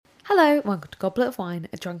Hello, welcome to Goblet of Wine,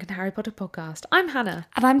 a drunken Harry Potter podcast. I'm Hannah.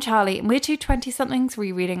 And I'm Charlie, and we're two 20-somethings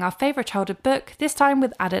rereading our favourite childhood book, this time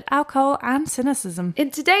with added alcohol and cynicism. In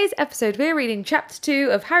today's episode, we're reading Chapter 2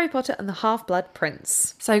 of Harry Potter and the Half-Blood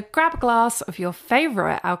Prince. So grab a glass of your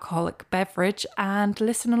favourite alcoholic beverage and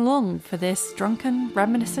listen along for this drunken,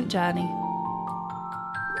 reminiscent journey.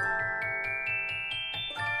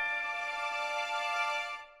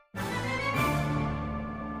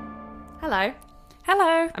 Hello.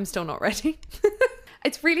 Hello. I'm still not ready.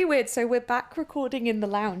 It's really weird. So we're back recording in the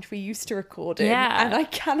lounge we used to record in. Yeah. And I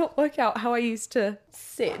cannot work out how I used to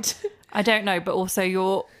sit. I don't know, but also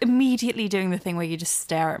you're immediately doing the thing where you just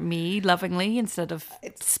stare at me lovingly instead of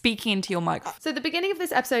speaking into your microphone. So the beginning of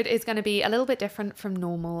this episode is going to be a little bit different from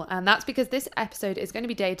normal, and that's because this episode is going to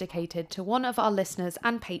be dedicated to one of our listeners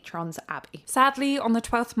and patrons, Abby. Sadly, on the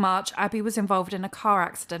 12th of March, Abby was involved in a car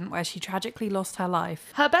accident where she tragically lost her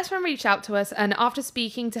life. Her best friend reached out to us, and after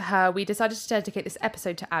speaking to her, we decided to dedicate this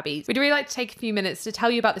episode to Abby. We'd really like to take a few minutes to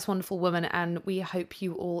tell you about this wonderful woman, and we hope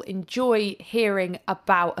you all enjoy hearing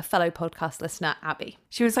about a fellow podcast listener, Abby.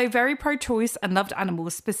 She was so very pro-choice and loved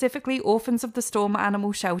animals, specifically Orphans of the Storm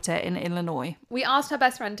Animal Shelter in Illinois. We asked her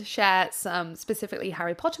best friend to share some specifically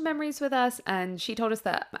Harry Potter memories with us, and she told us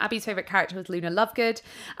that Abby's favourite character was Luna Lovegood,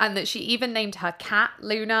 and that she even named her cat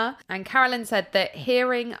Luna. And Carolyn said that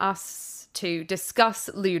hearing us to discuss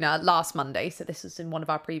Luna last Monday, so this was in one of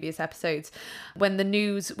our previous episodes, when the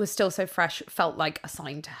news was still so fresh, felt like a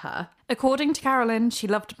sign to her. According to Carolyn, she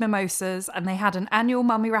loved mimosas, and they had an annual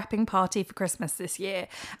mummy wrapping party for Christmas this year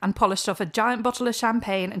and polished off a giant bottle of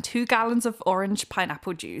champagne and 2 gallons of orange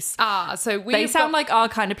pineapple juice. So they sound like our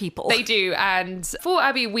kind of people. They do, and for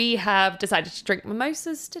Abby, we have decided to drink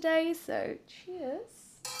mimosas today, so cheers.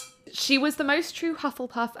 She was the most true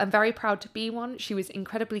Hufflepuff and very proud to be one. She was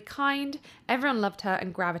incredibly kind. Everyone loved her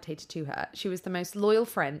and gravitated to her. She was the most loyal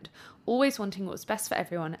friend, always wanting what was best for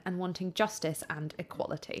everyone and wanting justice and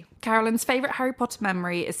equality. Carolyn's favourite Harry Potter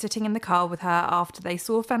memory is sitting in the car with her after they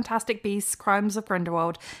saw Fantastic Beasts, Crimes of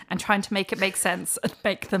Grindelwald and trying to make it make sense and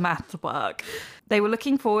make the math work. They were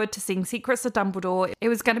looking forward to seeing Secrets of Dumbledore. It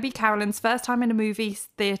was going to be Carolyn's first time in a movie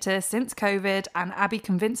theatre since COVID, and Abby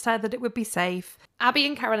convinced her that it would be safe. Abby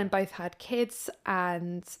and Carolyn both had kids,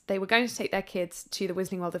 and they were going to take their kids to the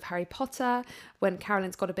Wizarding World of Harry Potter when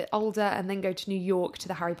Carolyn's got a bit older, and then go to New York to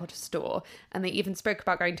the Harry Potter store. And they even spoke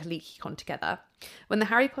about going to LeakyCon together. When the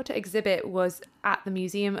Harry Potter exhibit was at the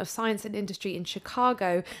Museum of Science and Industry in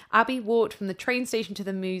Chicago, Abby walked from the train station to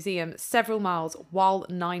the museum several miles while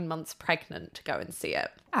 9 months pregnant to go and see it.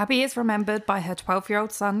 Abby is remembered by her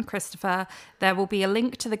 12-year-old son, Christopher. There will be a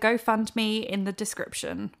link to the GoFundMe in the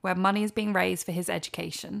description where money is being raised for his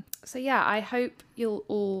education. So yeah, I hope you'll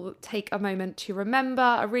all take a moment to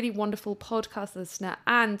remember a really wonderful podcast listener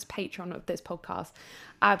and patron of this podcast,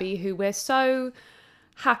 Abby, who we're so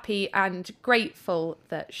happy and grateful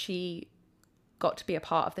that she got to be a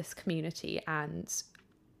part of this community, and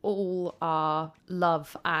all our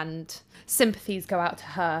love and sympathies go out to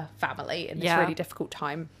her family in this really difficult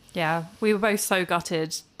time. Yeah, we were both so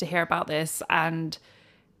gutted to hear about this, and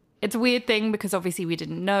it's a weird thing because obviously we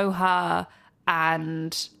didn't know her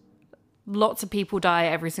and lots of people die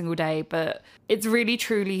every single day, but it's really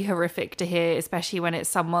truly horrific to hear, especially when it's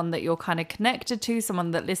someone that you're kind of connected to,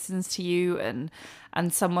 someone that listens to you and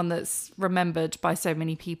someone that's remembered by so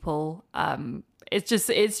many people.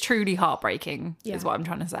 It's truly heartbreaking is what I'm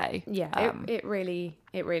trying to say. Yeah, it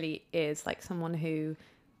really is. Like, someone who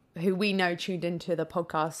we know tuned into the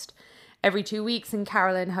podcast every 2 weeks, and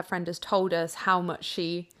Carolyn, her friend, has told us how much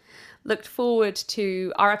she looked forward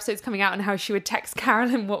to our episodes coming out and how she would text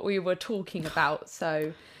Carolyn what we were talking about.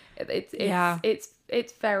 So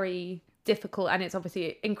it's very difficult, and it's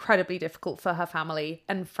obviously incredibly difficult for her family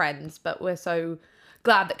and friends, but we're so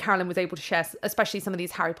glad that Carolyn was able to share especially some of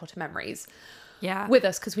these Harry Potter memories with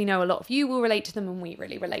us, because we know a lot of you will relate to them, and we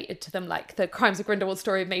really related to them. Like, the Crimes of Grindelwald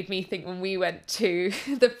story made me think when we went to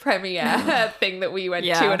the premiere thing that we went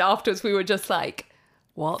to, and afterwards we were just like,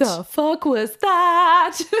 what the fuck was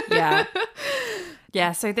that?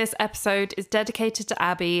 Yeah, so this episode is dedicated to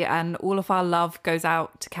Abby, and all of our love goes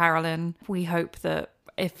out to Carolyn. We hope that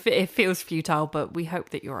it feels futile, but we hope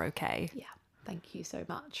that you're okay. Yeah. Thank you so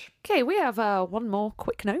much. Okay, we have one more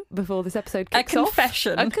quick note before this episode kicks off.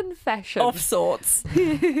 A confession. Of sorts.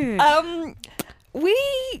 We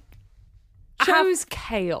chose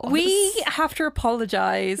chaos. We have to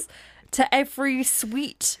apologise to every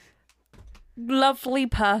sweet, lovely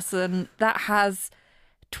person that has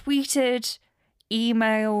tweeted,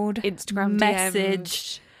 emailed, Instagram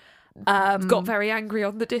messaged, got very angry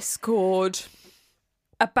on the Discord.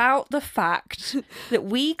 about the fact that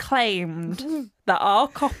we claimed that our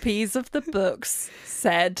copies of the books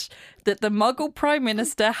said that the Muggle Prime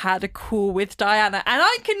Minister had a call with Diana. And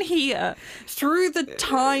I can hear through the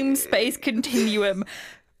time-space continuum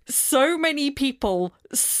so many people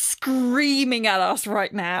screaming at us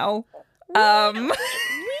right now. We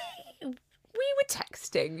were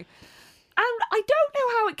texting. And I don't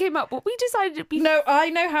know how it came up, but we decided it'd be... No, I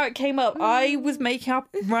know how it came up. I was making up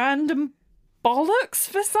random bollocks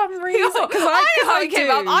for some reason. I know how it came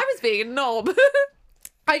up. I was being a knob.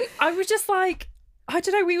 I was just like, I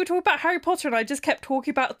don't know, we were talking about Harry Potter and I just kept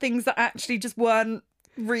talking about things that actually just weren't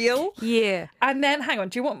real. Yeah. And then, hang on,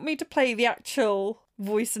 do you want me to play the actual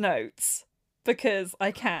voice notes? Because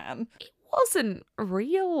I can. It wasn't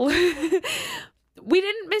real. We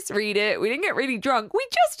didn't misread it. We didn't get really drunk. We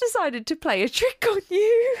just decided to play a trick on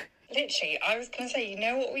you. Literally, I was going to say, you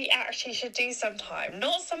know what we actually should do sometime?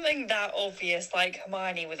 Not something that obvious like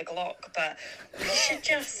Hermione with a Glock, but we should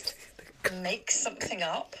just make something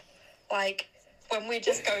up. Like, when we're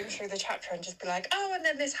just going through the chapter and just be like, oh, and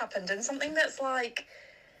then this happened. And something that's like,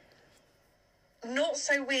 not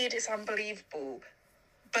so weird it's unbelievable,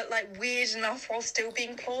 but like weird enough while still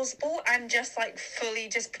being plausible, and just like fully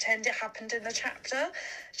just pretend it happened in the chapter,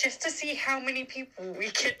 just to see how many people we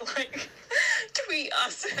could like tweet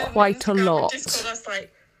us. Quite a lot. Discord us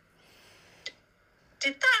like,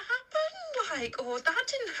 did that happen? Like, or that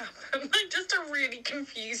didn't happen. Like, just to really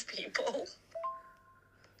confuse people.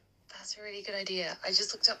 That's a really good idea. I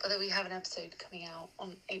just looked up whether we have an episode coming out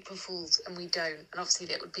on April Fool's, and we don't. And obviously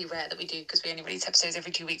it would be rare that we do because we only release episodes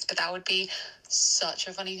every 2 weeks, but that would be such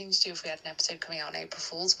a funny thing to do if we had an episode coming out on April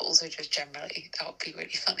Fool's, but also just generally, that would be really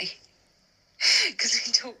funny. Because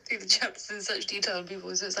we talk through the chapters in such detail and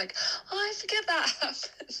people, so it's like, oh, I forget that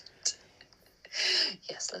happened.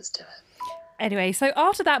 Yes, let's do it. Anyway, so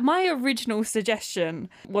after that, my original suggestion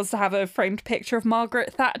was to have a framed picture of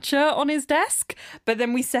Margaret Thatcher on his desk, but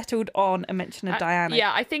then we settled on a mention of Diana.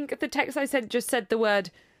 Yeah, I think the text I sent just said the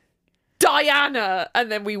word Diana,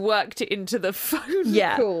 and then we worked it into the phone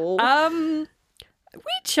call. We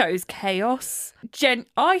chose chaos.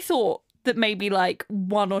 I thought that maybe like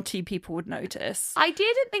one or two people would notice. I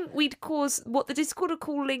didn't think we'd cause what the Discord are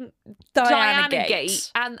calling Diana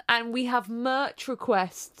Gate, and we have merch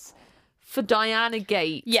requests for Diana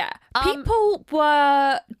Gate. Yeah. People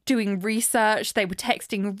were doing research. They were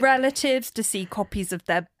texting relatives to see copies of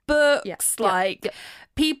their books.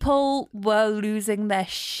 People were losing their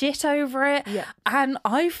shit over it. Yeah. And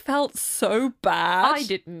I felt so bad. I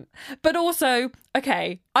didn't. But also,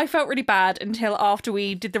 okay, I felt really bad until after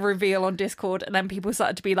we did the reveal on Discord, and then people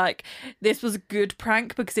started to be like, this was a good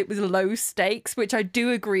prank because it was low stakes, which I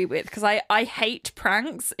do agree with, because I hate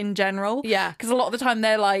pranks in general. Yeah. Because a lot of the time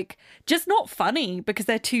they're like, just not funny because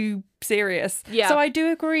they're too serious. Yeah. So I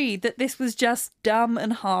do agree that this was just dumb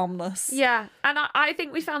and harmless. Yeah, and I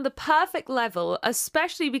think we found the perfect level,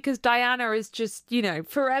 especially because Diana is just, you know,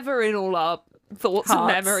 forever in all our thoughts and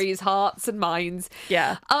memories, hearts and minds.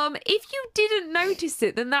 Yeah. If you didn't notice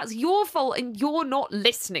it, then that's your fault and you're not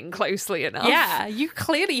listening closely enough. Yeah, you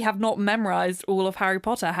clearly have not memorized all of Harry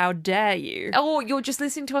Potter. How dare you? Or you're just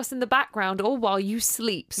listening to us in the background or while you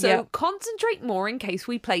sleep. So concentrate more in case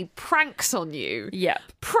we play pranks on you. Yep.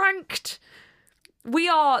 Pranked. We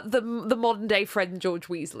are the modern day Fred and George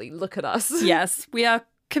Weasley. Look at us. Yes, we are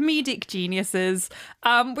comedic geniuses.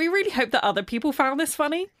 We really hope that other people found this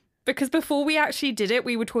funny. Because before we actually did it,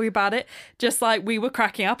 we were talking about it, just like we were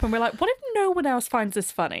cracking up and we're like, what if no one else finds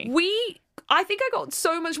this funny? I think I got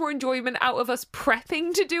so much more enjoyment out of us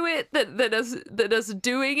prepping to do it than us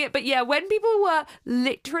doing it. But yeah, when people were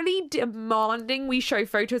literally demanding we show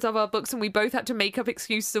photos of our books and we both had to make up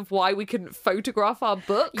excuses of why we couldn't photograph our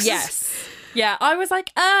books. Yes. Yeah, I was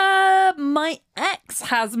like, my ex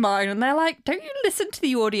has mine. And they're like, don't you listen to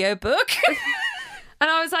the audiobook? And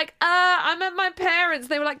I was like, I'm at my parents'.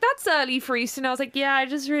 They were like, that's early for Easter. And I was like, yeah, I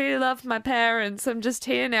just really love my parents. I'm just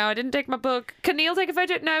here now. I didn't take my book. Can Neil take a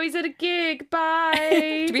photo? No, he's at a gig.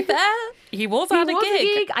 Bye. To be fair, he was at a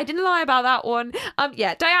gig. I didn't lie about that one.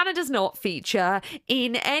 Yeah, Diana does not feature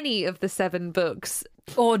in any of the 7 books.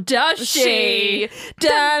 Or does she?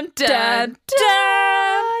 Dun, dun,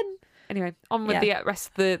 dun. Anyway, on with the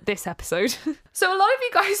rest of this episode. So a lot of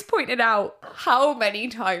you guys pointed out how many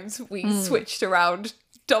times we switched around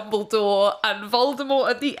Dumbledore and Voldemort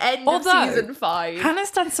at the end of season 5.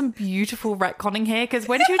 Hannah's done some beautiful retconning here, because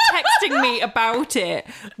when she was texting me about it,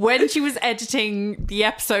 when she was editing the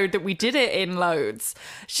episode that we did it in loads,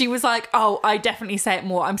 she was like, oh, I definitely say it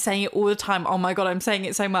more. I'm saying it all the time. Oh my God, I'm saying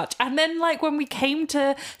it so much. And then like when we came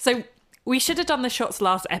to... So We should have done the shots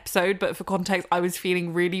last episode, but for context, I was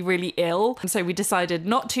feeling really, really ill. And so we decided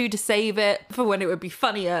not to save it for when it would be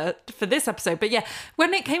funnier for this episode. But yeah,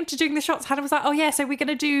 when it came to doing the shots, Hannah was like, oh yeah, so we're going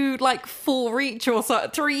to do like 4 each or so,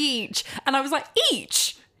 3 each. And I was like,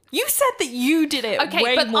 each? You said that you did it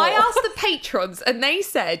way but more. I asked the patrons and they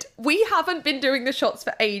said, we haven't been doing the shots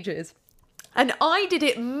for ages. And I did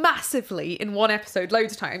it massively in one episode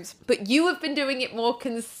loads of times, but you have been doing it more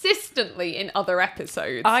consistently in other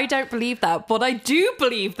episodes. I don't believe that. What I do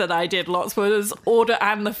believe that I did lots was Order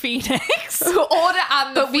and the Phoenix. Order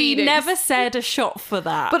and the But we Phoenix. never said a shot for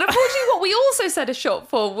that. But unfortunately, what we also said a shot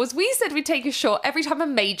for was we said we'd take a shot every time a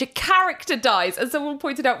major character dies. And someone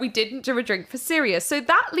pointed out we didn't do a drink for Sirius. So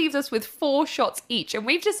that leaves us with 4 shots each. And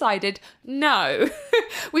we've decided, no.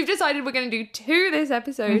 We've decided we're going to do 2 this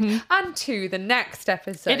episode and 2 the next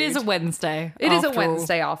episode. it is a Wednesday. It is a after all.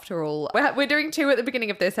 Wednesday after all. We're doing 2 at the beginning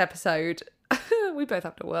of this episode. We both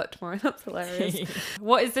have to work tomorrow. That's hilarious.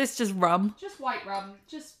 What is this? Just rum? Just white rum.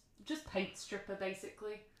 Just paint stripper,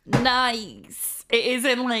 basically. Nice. It is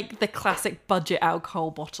in like the classic budget alcohol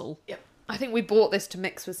bottle. Yep. I think we bought this to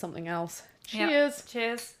mix with something else. Cheers.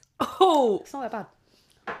 Cheers. Oh. It's not that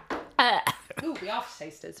bad. Uh, Ooh, the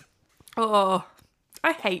aftertasters. oh.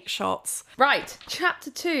 I hate shots. Right, chapter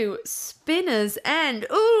 2, Spinner's End.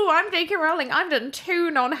 Ooh, I'm J.K. Rowling. I've done 2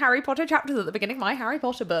 non-Harry Potter chapters at the beginning of my Harry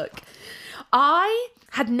Potter book. I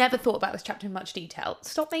had never thought about this chapter in much detail.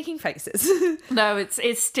 Stop making faces. No, it's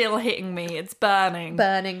still hitting me. It's burning.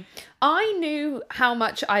 Burning. I knew how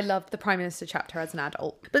much I loved the Prime Minister chapter as an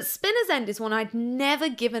adult, but Spinner's End is one I'd never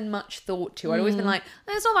given much thought to. I'd always been like,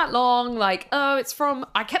 it's not that long. Like, oh, it's from...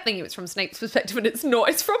 I kept thinking it was from Snape's perspective, and it's not.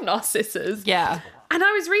 It's from Narcissus. Yeah. And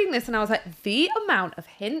I was reading this and I was like, the amount of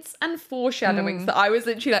hints and foreshadowings that I was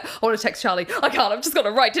literally like, I want to text Charlie. I can't. I've just got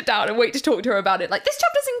to write it down and wait to talk to her about it. Like, this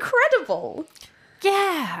chapter's incredible.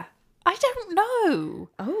 Yeah. I don't know.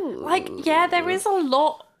 Oh. Like, yeah, there is a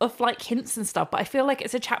lot of like hints and stuff, but I feel like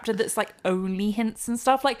it's a chapter that's like only hints and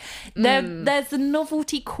stuff. Like there's the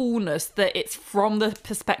novelty coolness that it's from the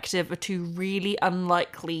perspective of 2 really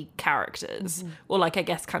unlikely characters. Or like, I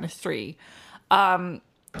guess kind of 3.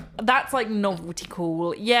 That's like novelty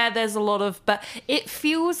cool. Yeah, there's a lot of, but it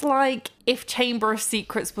feels like if Chamber of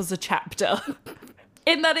Secrets was a chapter,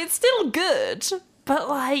 in that it's still good, but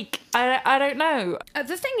like I don't know.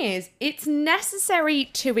 The thing is, it's necessary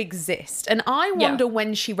to exist. And I wonder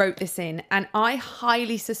when she wrote this in, and I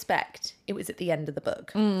highly suspect it was at the end of the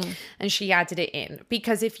book. And she added it in.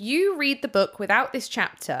 Because if you read the book without this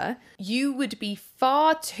chapter, you would be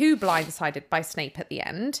far too blindsided by Snape at the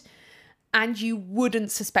end. And you wouldn't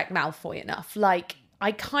suspect Malfoy enough. Like,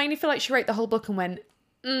 I kind of feel like she wrote the whole book and went,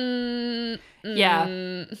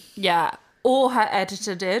 Yeah. Or her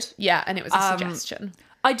editor did. Yeah, and it was a suggestion.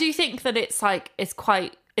 I do think that it's like,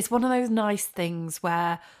 it's one of those nice things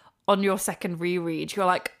where on your second reread, you're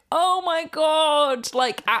like, oh my God.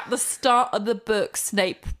 Like, at the start of the book,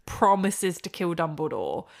 Snape promises to kill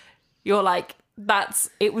Dumbledore. You're like,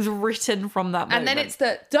 it was written from that moment. And then it's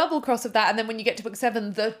the double cross of that, and then when you get to book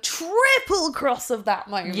 7, the triple cross of that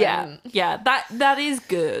moment. Yeah, that is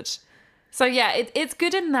good. So yeah, it's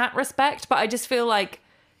good in that respect, but I just feel like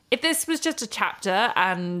if this was just a chapter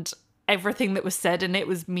and everything that was said in it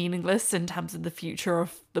was meaningless in terms of the future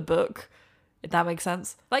of the book, if that makes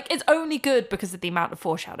sense. Like, it's only good because of the amount of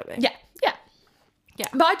foreshadowing. Yeah.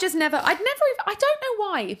 But I don't know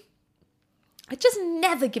why. I'd just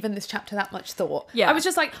never given this chapter that much thought. Yeah. I was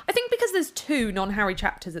just like, I think because there's 2 non-Harry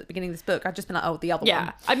chapters at the beginning of this book, I'd just been like, oh, the other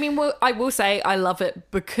one. I mean, I will say I love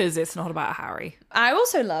it because it's not about Harry. I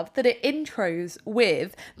also love that it intros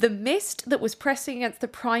with the mist that was pressing against the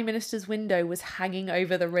Prime Minister's window was hanging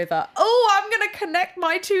over the river. Oh, I'm going to connect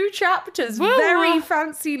my 2 chapters. Woo. Very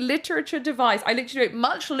fancy literature device. I literally wrote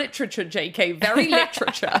much literature, JK. Very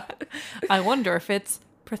literature. I wonder if it's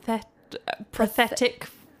pathetic.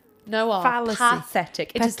 No, fallacy.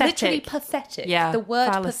 pathetic. It is Pathetic. literally pathetic. Yeah, The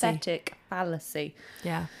word fallacy. pathetic. Fallacy.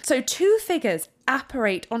 Yeah. So 2 figures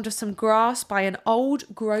apparate onto some grass by an old,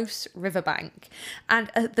 gross riverbank.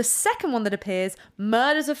 And the second one that appears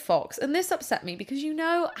murders a fox. And this upset me because you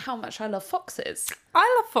know how much I love foxes.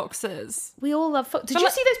 I love foxes. We all love foxes. Did But you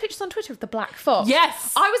like- see those pictures on Twitter of the black fox?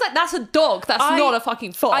 Yes. I was like, that's a dog. That's not a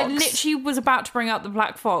fucking fox. I literally was about to bring up the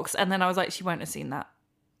black fox, and then I was like, she won't have seen that.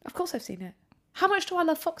 Of course I've seen it. How much do I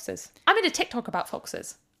love foxes? I made a TikTok about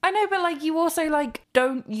foxes. I know, but like, you also like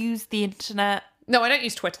don't use the internet. No, I don't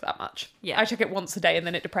use Twitter that much. Yeah. I check it once a day and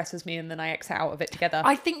then it depresses me and then I exit out of it together.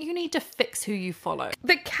 I think you need to fix who you follow.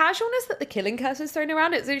 The casualness that the killing curse is thrown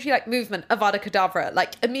around, it's literally like movement, Avada Kedavra.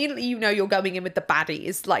 Like, immediately you know you're going in with the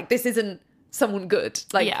baddies. Like, this isn't someone good.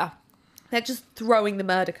 Like, Yeah. They're just throwing the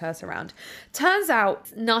murder curse around. Turns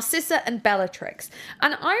out Narcissa and Bellatrix.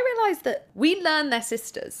 And I realised that we learn they're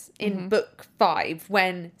sisters in book 5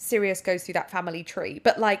 when Sirius goes through that family tree.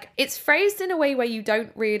 But like, it's phrased in a way where you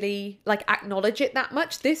don't really like acknowledge it that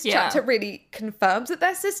much. This chapter really confirms that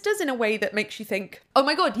they're sisters in a way that makes you think, oh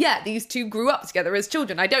my God, yeah, these two grew up together as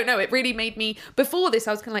children. I don't know. It really made me, before this,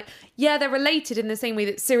 I was kind of like, yeah, they're related in the same way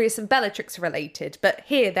that Sirius and Bellatrix are related. But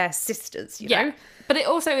here they're sisters, you know? But it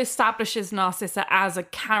also establishes Narcissa as a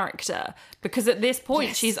character, because at this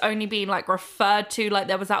point she's only been like referred to, like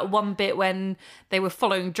there was that one bit when they were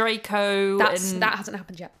following Draco. That hasn't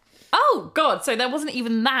happened yet. Oh God, so there wasn't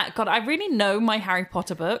even that. God, I really know my Harry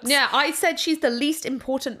Potter books. Yeah, I said she's the least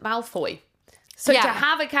important Malfoy. So to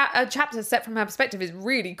have a chapter set from her perspective is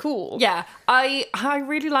really cool. Yeah, I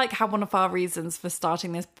really like how one of our reasons for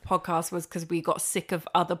starting this podcast was because we got sick of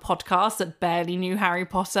other podcasts that barely knew Harry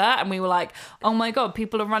Potter, and we were like, oh my God,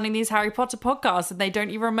 people are running these Harry Potter podcasts and they don't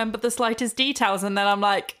even remember the slightest details. And then I'm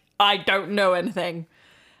like, I don't know anything.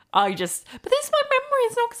 But this is my memory.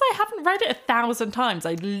 It's not because I haven't read it 1,000 times.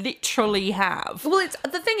 I literally have. Well,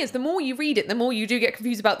 the thing is, the more you read it, the more you do get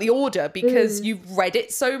confused about the order because you've read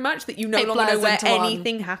it so much that you no longer know where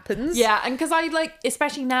anything happens. Yeah, and because I like,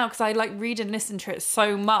 especially now, because I like read and listen to it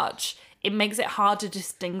so much, it makes it hard to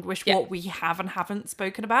distinguish what we have and haven't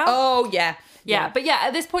spoken about. Oh, yeah. Yeah, but yeah,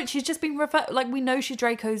 at this point, she's just been referred, like, we know she's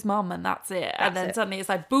Draco's mum and that's it. And then suddenly it's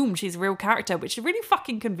like, boom, she's a real character, which is really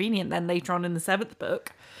fucking convenient then later on in the 7th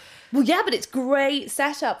book. Well, yeah, but it's great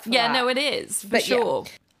setup for that. Yeah, no, it is, for sure.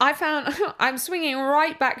 Yeah. I found, I'm swinging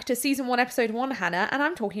right back to season 1, episode 1, Hannah, and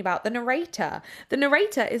I'm talking about the narrator. The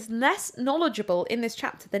narrator is less knowledgeable in this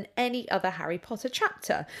chapter than any other Harry Potter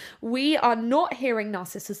chapter. We are not hearing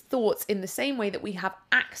Narcissa's thoughts in the same way that we have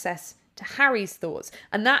access to Harry's thoughts.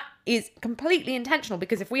 And that is completely intentional,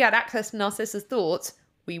 because if we had access to Narcissa's thoughts,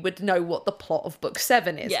 we would know what the plot of book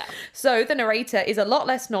 7 is. Yeah. So the narrator is a lot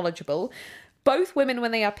less knowledgeable. Both women,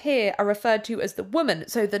 when they appear, are referred to as the woman.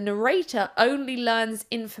 So the narrator only learns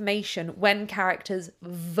information when characters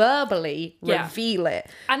verbally reveal it.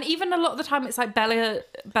 And even a lot of the time, it's like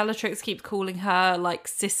Bellatrix keeps calling her like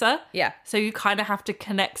Sissa. Yeah. So you kind of have to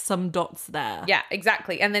connect some dots there. Yeah,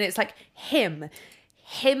 exactly. And then it's like him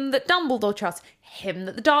that Dumbledore trusts, him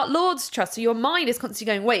that the Dark Lords trust. So your mind is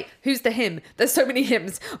constantly going, wait, who's the him? There's so many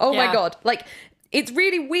hims. Oh my God. Like, it's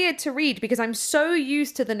really weird to read because I'm so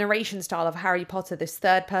used to the narration style of Harry Potter, this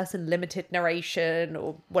third person limited narration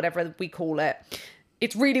or whatever we call it.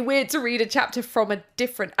 It's really weird to read a chapter from a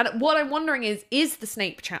different... And what I'm wondering is the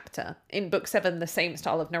Snape chapter in book 7 the same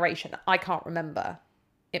style of narration? I can't remember.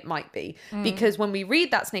 It might be. Because when we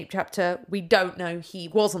read that Snape chapter, we don't know he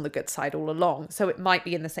was on the good side all along. So it might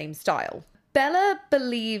be in the same style. Bella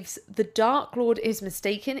believes the Dark Lord is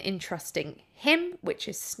mistaken in trusting him, which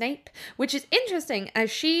is Snape, which is interesting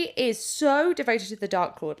as she is so devoted to the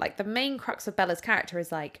Dark Lord. Like, the main crux of Bella's character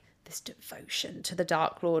is like this devotion to the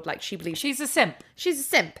Dark Lord. Like, she believes she's a simp. She's a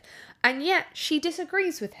simp. And yet she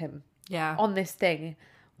disagrees with him on this thing,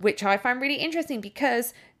 which I find really interesting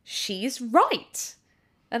because she's right.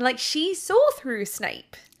 And like, she saw through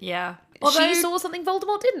Snape. Yeah. She saw something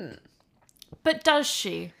Voldemort didn't. But does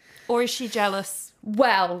she? Or is she jealous?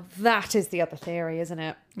 Well, that is the other theory, isn't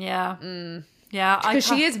it? Yeah. Yeah. Because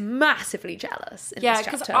she is massively jealous in this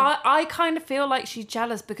chapter. Yeah, because I kind of feel like she's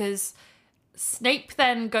jealous because Snape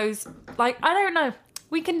then goes, like, I don't know.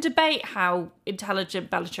 We can debate how intelligent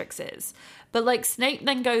Bellatrix is. But, like, Snape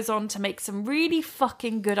then goes on to make some really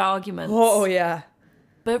fucking good arguments. Oh, yeah.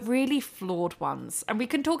 But really flawed ones. And we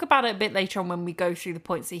can talk about it a bit later on when we go through the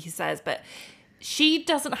points that he says. But she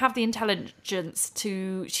doesn't have the intelligence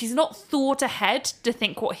she's not thought ahead to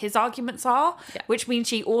think what his arguments are, which means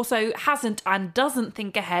she also hasn't and doesn't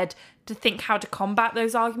think ahead to think how to combat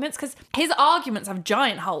those arguments, because his arguments have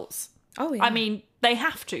giant holes. Oh, yeah. I mean, they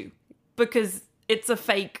have to, because it's a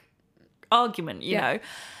fake argument, you know?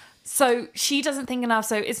 So she doesn't think enough.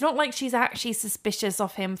 So it's not like she's actually suspicious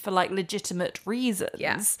of him for like legitimate reasons.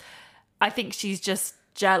 Yeah. I think she's just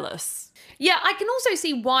jealous. Yeah, I can also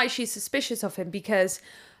see why she's suspicious of him, because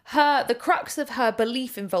the crux of her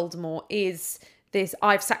belief in Voldemort is this: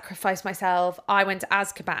 I've sacrificed myself, I went to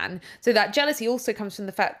Azkaban. So that jealousy also comes from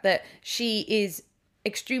the fact that she is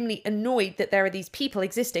extremely annoyed that there are these people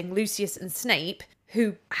existing, Lucius and Snape,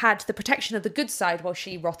 who had the protection of the good side while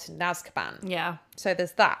she rotted in Azkaban. Yeah. So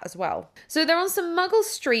there's that as well. So they're on some Muggle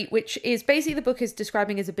Street, which is basically the book is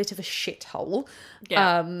describing as a bit of a shithole.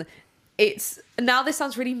 Yeah. It's, now this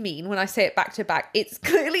sounds really mean when I say it back to back, it's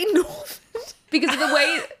clearly not because of the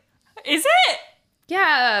way... Is it?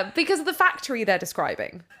 Yeah, because of the factory they're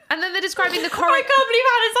describing. And then they're describing the I coronation. can't believe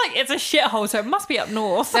how it's like, it's a shithole, so it must be up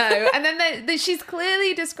north. No, and then she's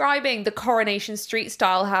clearly describing the Coronation Street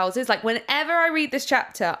style houses. Like, whenever I read this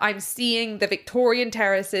chapter, I'm seeing the Victorian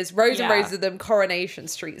terraces, rows and Yeah. rows of them, Coronation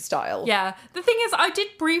Street style. Yeah. The thing is, I did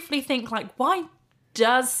briefly think, like, why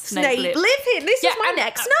does Snape Snape live here. This is my and,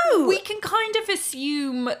 next note. We can kind of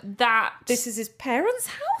assume that This is his parents'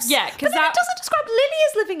 house? Yeah, 'cause but then that- it doesn't describe Lily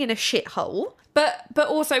as living in a shithole. But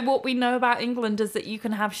also what we know about England is that you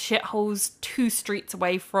can have shitholes 2 streets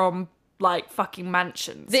away from like fucking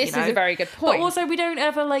mansions. This you know? is a very good point. But also we don't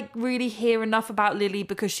ever like really hear enough about Lily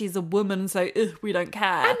because she's a woman, so we don't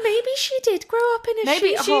care. And maybe she did grow up in a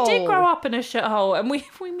Maybe shithole. she did grow up in a shithole, and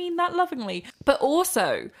we mean that lovingly. But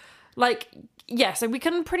also, like, yeah, so we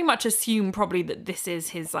can pretty much assume probably that this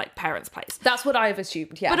is his like parents' place. That's what I've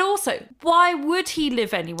assumed, yeah. But also, why would he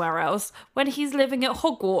live anywhere else when he's living at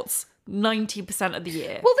Hogwarts 90% of the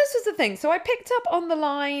year? Well, this was the thing. So I picked up on the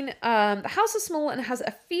line, the house is small and has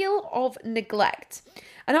a feel of neglect.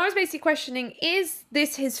 And I was basically questioning, is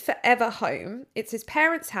this his forever home? It's his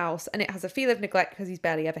parents' house and it has a feel of neglect because he's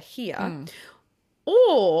barely ever here.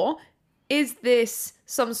 Or is this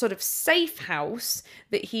some sort of safe house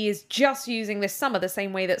that he is just using this summer the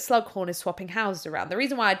same way that Slughorn is swapping houses around? The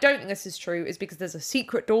reason why I don't think this is true is because there's a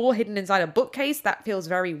secret door hidden inside a bookcase. That feels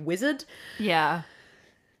very wizard. Yeah.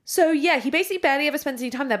 So yeah, he basically barely ever spends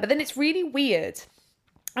any time there, but then it's really weird.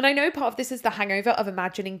 And I know part of this is the hangover of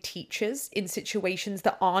imagining teachers in situations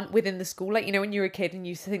that aren't within the school. Like, you know, when you were a kid and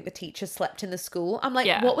you used to think the teacher slept in the school. I'm like,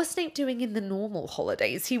 Yeah. what was Snape doing in the normal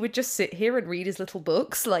holidays? He would just sit here and read his little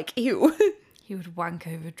books. Like, ew. He would wank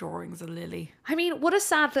over drawings of Lily. I mean, what a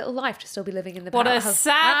sad little life to still be living in the What a past.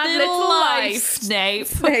 sad little life, Snape.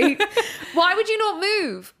 Snape. Why would you not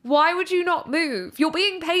move? Why would you not move? You're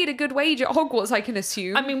being paid a good wage at Hogwarts, I can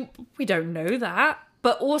assume. I mean, we don't know that.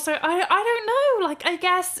 But also, I don't know. Like, I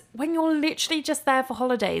guess when you're literally just there for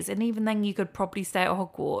holidays, and even then you could probably stay at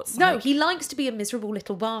Hogwarts. no, Like, he likes to be a miserable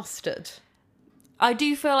little bastard. I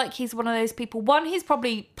do feel like he's one of those people. One, he's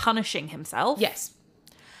probably punishing himself. Yes.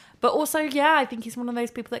 But also, yeah, I think he's one of those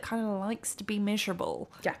people that kind of likes to be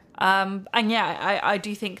miserable. Yeah. And yeah, I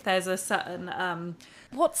do think there's a certain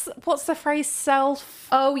what's the phrase?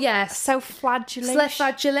 Oh, yes. Self-flagellation.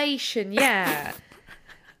 Self-flagellation, yeah.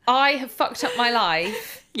 I have fucked up my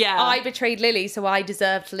life. Yeah. I betrayed Lily, so I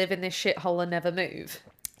deserve to live in this shithole and never move.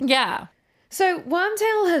 Yeah. So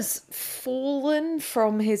Wormtail has fallen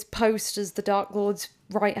from his post as the Dark Lord's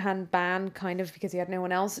right-hand man, kind of because he had no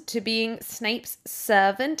one else, to being Snape's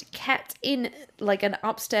servant, kept in like an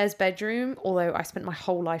upstairs bedroom, although I spent my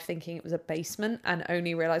whole life thinking it was a basement and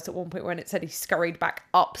only realised at one point when it said he scurried back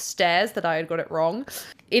upstairs that I had got it wrong,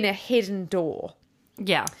 in a hidden door.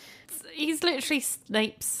 Yeah. He's literally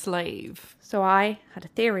Snape's slave. So I had a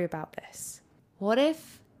theory about this. What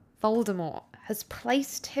if Voldemort has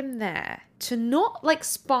placed him there to not like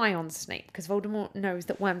spy on Snape, because Voldemort knows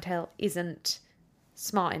that Wormtail isn't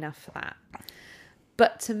smart enough for that,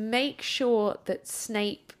 but to make sure that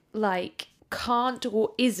Snape like can't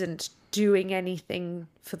or isn't doing anything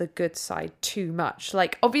for the good side too much.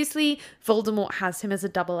 Like, obviously Voldemort has him as a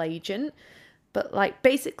double agent, but like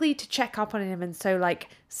basically to check up on him, and so like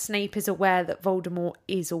Snape is aware that Voldemort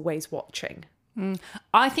is always watching.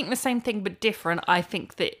 I think the same thing, but different. I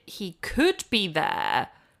think that he could be there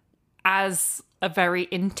as a very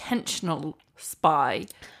intentional spy.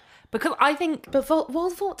 Because I think But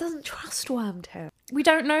Voldemort doesn't trust Wormtail. we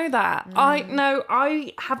don't know that.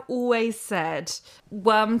 I have always said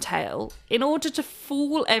Wormtail, in order to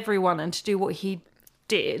fool everyone and to do what he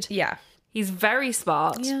did, Yeah. he's very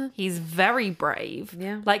smart. Yeah. He's very brave.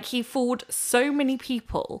 Yeah. Like, he fooled so many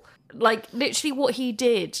people. Like, literally what he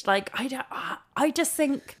did. Like, I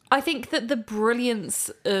think that the brilliance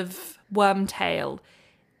of Wormtail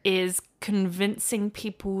is convincing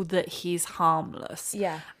people that he's harmless.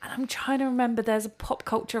 Yeah. And I'm trying to remember, there's a pop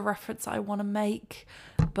culture reference I want to make,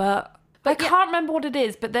 but I yeah. can't remember what it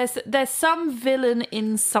is. But there's some villain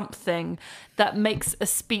in something that makes a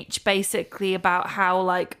speech basically about how,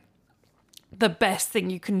 like, the best thing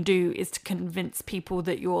you can do is to convince people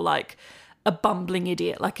that you're like a bumbling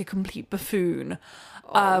idiot, like a complete buffoon.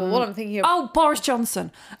 What I'm thinking of, Boris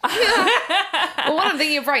Johnson. well, what I'm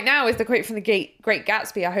thinking of right now is the quote from the Great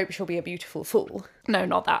Gatsby. I hope she'll be a beautiful fool. No,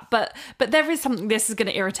 not that. But there is something. This is going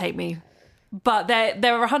to irritate me. But there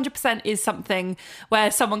 100% is something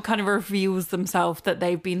where someone kind of reveals themselves that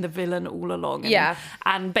they've been the villain all along.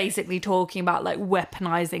 And basically talking about like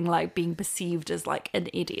weaponizing, like being perceived as like an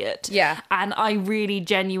idiot. Yeah. And I really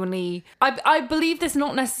genuinely, I believe this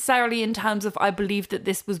not necessarily in terms of I believe that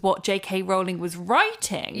this was what J.K. Rowling was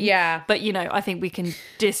writing. Yeah. But, you know, I think we can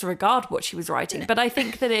disregard what she was writing. But I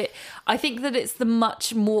think that it's the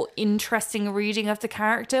much more interesting reading of the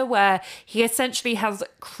character where he essentially has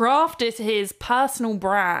crafted his personal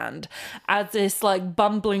brand as this like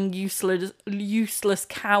bumbling, useless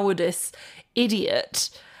cowardice idiot,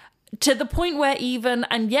 to the point where even,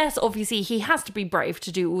 and yes, obviously he has to be brave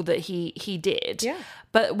to do all that he did,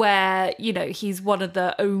 but where, you know, he's one of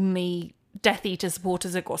the only Death Eater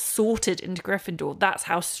supporters that got sorted into Gryffindor. That's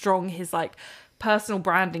how strong his like personal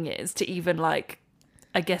branding is, to even like,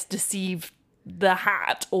 I guess, deceive the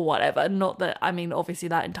Hat or whatever. Not that, I mean, obviously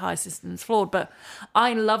that entire system's flawed, but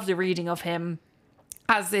I love the reading of him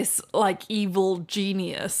as this like evil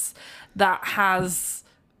genius that has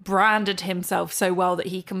branded himself so well that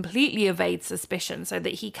he completely evades suspicion, so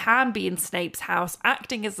that he can be in Snape's house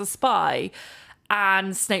acting as a spy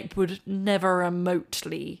and Snape would never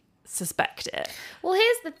remotely suspect it. Well,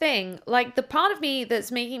 here's the thing, like the part of me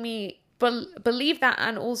that's making me believe that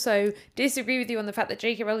and also disagree with you on the fact that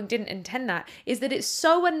J.K. Rowling didn't intend that is that it's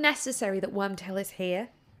so unnecessary that Wormtail is here.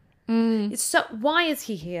 It's so, why is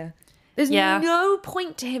he here? There's no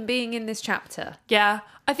point to him being in this chapter. Yeah.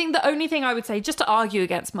 I think the only thing I would say, just to argue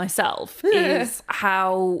against myself, is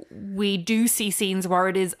how we do see scenes where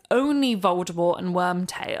it is only Voldemort and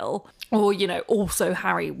Wormtail, or, you know, also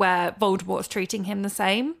Harry, where Voldemort's treating him the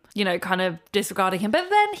same, you know, kind of disregarding him. But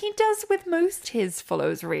then he does with most his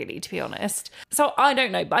followers, really, to be honest. So I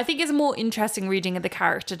don't know, but I think it's a more interesting reading of the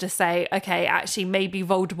character to say, okay, actually, maybe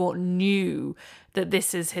Voldemort knew that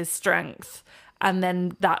this is his strength, and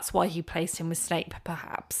then that's why he placed him with Snape,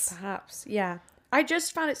 perhaps. Perhaps, yeah. I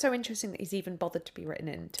just found it so interesting that he's even bothered to be written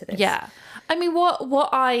into this. Yeah. I mean, what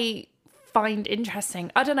I find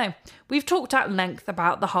interesting, I don't know, we've talked at length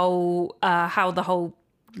about the whole, how the whole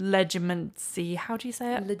legitimacy, how do you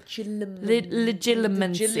say it?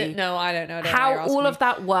 Legitimacy. No, I don't know. How all of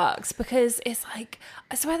that works, because it's like,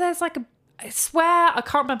 I swear, I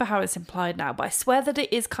can't remember how it's implied now, but I swear that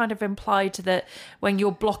it is kind of implied that when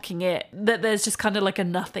you're blocking it, that there's just kind of like a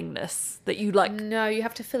nothingness that you like. No, you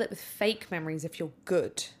have to fill it with fake memories if you're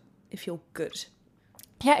good.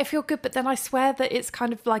 Yeah, if you're good, but then I swear that it's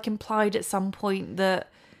kind of like implied at some point that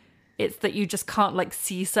it's that you just can't like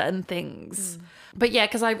see certain things. But yeah,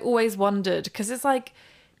 because I've always wondered, because it's like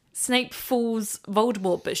Snape fools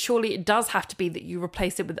Voldemort, but surely it does have to be that you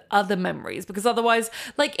replace it with other memories, because otherwise,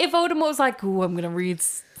 like, if Voldemort was like, oh, I'm going to read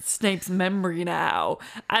Snape's memory now,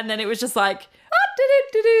 and then it was just like,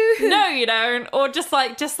 no, you don't, or just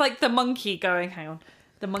like the monkey going, hang on,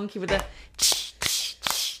 the monkey with the...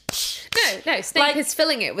 No, Snape is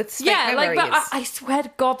filling it with Snape memories. Like, but I swear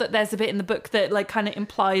to God that there's a bit in the book that like kind of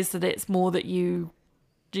implies that it's more that you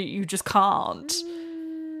just can't.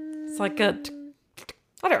 It's like a...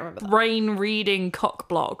 I don't remember that. Brain reading cock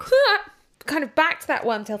block. Kind of back to that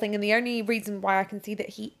Wormtail thing, and the only reason why I can see that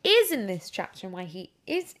he is in this chapter and why he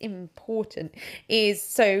is important is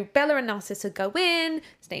so Bella and Narcissa go in,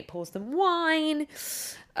 Snape pours them wine.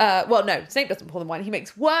 Well, no, Snape doesn't pour them wine. He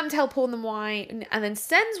makes Wormtail pour them wine and then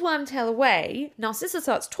sends Wormtail away. Narcissa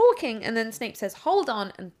starts talking, and then Snape says, hold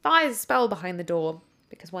on, and fires a spell behind the door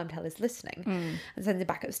because Wormtail is listening and sends him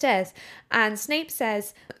back upstairs. And Snape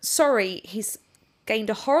says, sorry, he's gained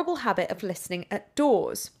a horrible habit of listening at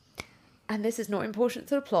doors. And this is not important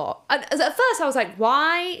to the plot. And at first I was like,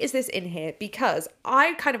 why is this in here? Because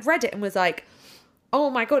I kind of read it and was like, oh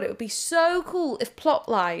my God, it would be so cool if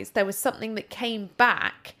plot-wise there was something that came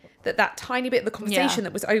back, that tiny bit of the conversation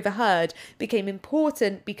that was overheard became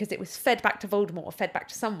important because it was fed back to Voldemort or fed back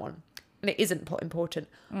to someone. And it isn't plot important.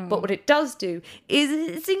 But what it does do is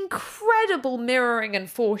it's incredible mirroring and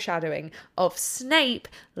foreshadowing of Snape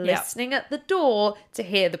listening at the door to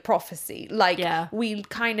hear the prophecy. Like, we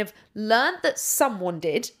kind of learnt that someone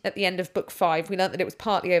did at the end of book 5. We learnt that it was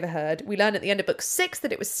partly overheard. We learned at the end of book 6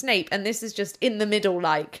 that it was Snape. And this is just in the middle,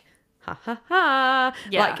 like, ha ha ha.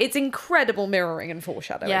 Yeah. Like, it's incredible mirroring and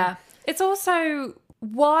foreshadowing. Yeah. It's also...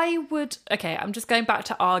 Why would... Okay, I'm just going back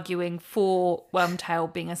to arguing for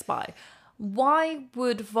Wormtail being a spy. Why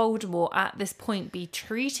would Voldemort at this point be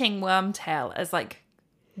treating Wormtail as, like,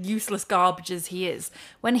 useless garbage as he is,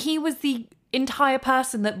 when he was the entire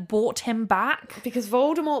person that brought him back? Because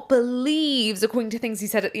Voldemort believes, according to things he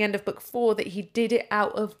said at the end of book 4, that he did it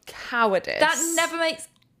out of cowardice. That never makes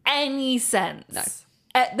any sense. No.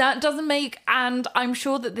 That doesn't make... And I'm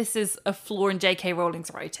sure that this is a flaw in J.K. Rowling's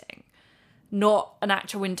writing. not an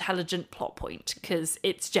actual intelligent plot point because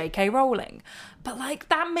it's J.K. Rowling. But, like,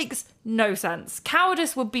 that makes no sense.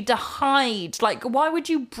 Cowardice would be to hide. Like, why would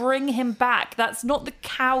you bring him back? That's not the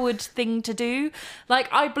coward thing to do.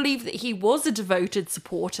 Like, I believe that he was a devoted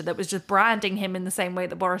supporter that was just branding him in the same way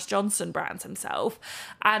that Boris Johnson brands himself,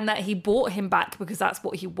 and that he brought him back because that's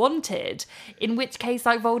what he wanted. In which case,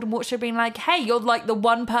 like, Voldemort should have been like, hey, you're, like, the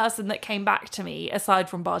one person that came back to me, aside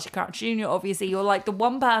from Barty Crouch Jr., obviously. You're, like, the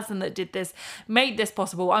one person that did this, made this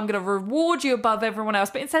possible. I'm going to reward you above everyone else.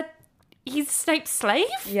 But instead, he's Snape's slave?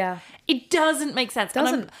 Yeah. It doesn't make sense.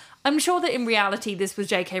 Doesn't. And I'm sure that in reality, this was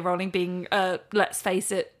J.K. Rowling being, let's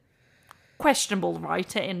face it, questionable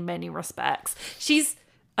writer in many respects.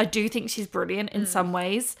 I do think she's brilliant in some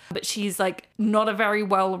ways, but she's, like, not a very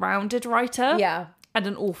well-rounded writer. Yeah. And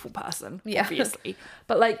an awful person, Yeah. obviously.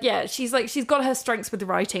 But, like, yeah, she's got her strengths with the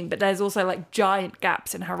writing, but there's also, like, giant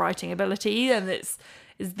gaps in her writing ability, and it's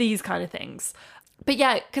these kind of things. But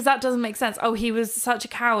yeah, because that doesn't make sense. Oh, he was such a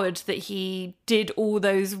coward that he did all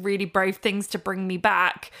those really brave things to bring me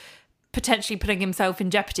back, potentially putting himself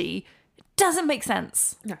in jeopardy. It doesn't make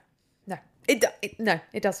sense. No.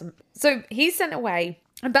 It doesn't. So he's sent away,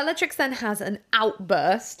 and Bellatrix then has an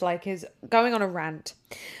outburst, like is going on a rant.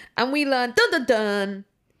 And we learn,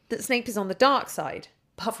 that Snape is on the dark side.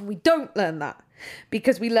 Apart from we don't learn that,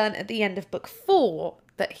 because we learn at the end of book 4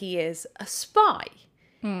 that he is a spy.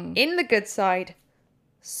 In the good side,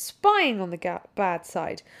 spying on the bad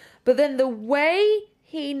side. But then the way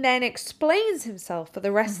he then explains himself for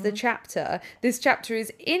the rest of the chapter, this chapter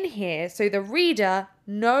is in here so the reader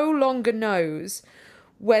no longer knows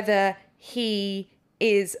whether he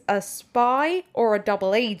is a spy or a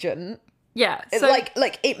double agent. Yeah. So,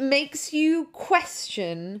 like it makes you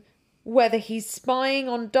question whether he's spying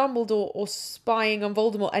on Dumbledore or spying on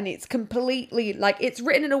Voldemort, and it's completely, like, it's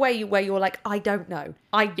written in a way where you're like, I don't know.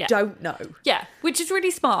 I don't know. Yeah, which is really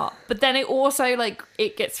smart. But then it also, like,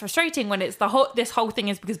 it gets frustrating when it's this whole thing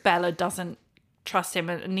is because Bella doesn't trust him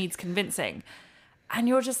and needs convincing. And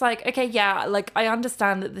you're just like, okay, yeah, like, I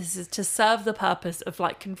understand that this is to serve the purpose of,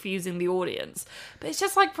 like, confusing the audience. But it's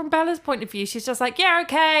just, like, from Bella's point of view, she's just like, yeah,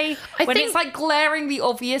 okay. It's, like, glaringly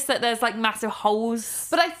obvious that there's, like, massive holes.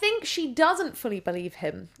 But I think she doesn't fully believe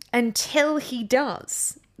him until he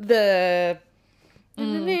does the...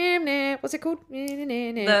 What's it called?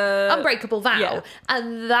 Unbreakable vow. Yeah.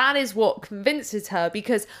 And that is what convinces her,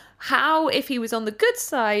 because how, if he was on the good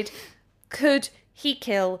side, could he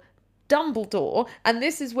kill Dumbledore? And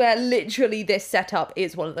this is where literally this setup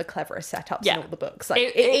is one of the cleverest setups in all the books.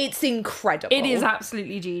 Like it's incredible. It is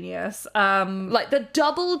absolutely genius. Like the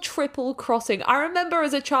double, triple crossing. I remember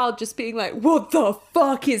as a child just being like, what the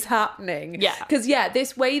fuck is happening? Yeah. Because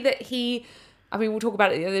this way that he... I mean, we'll talk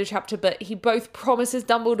about it in the other chapter, but he both promises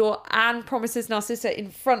Dumbledore and promises Narcissa in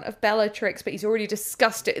front of Bellatrix, but he's already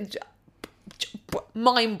discussed it.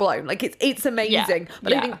 Mind blown. Like, it's amazing.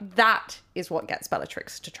 But I think that is what gets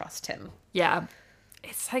Bellatrix to trust him. Yeah.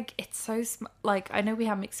 It's like, it's so like, I know we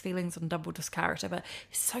have mixed feelings on Dumbledore's character, but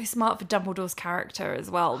it's so smart for Dumbledore's character as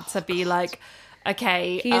well to be like,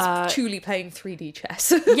 okay, he is truly playing 3D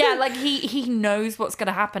chess. yeah, like he knows what's going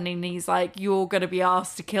to happen, and he's like, you're going to be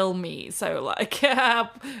asked to kill me, so like,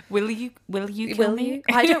 will you kill me?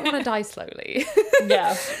 I don't want to die slowly.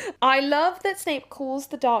 Yeah. I love that Snape calls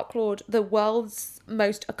the Dark Lord the world's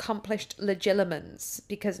most accomplished Legilimens,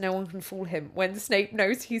 because no one can fool him, when Snape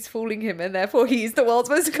knows he's fooling him, and therefore he's the world's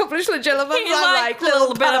most accomplished Legilimens. I'm like,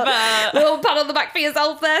 little pat on the back for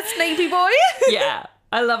yourself there, Snapey boy. Yeah.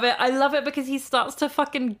 I love it. I love it because he starts to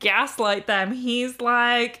fucking gaslight them. He's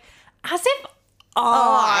like, as if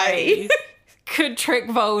I could trick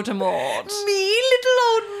Voldemort. Me, little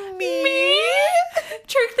old me.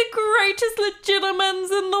 Trick the greatest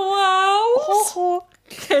Legilimens in the world.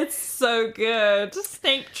 It's so good.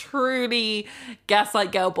 Snape truly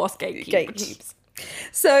gaslight girl boss gatekeeps.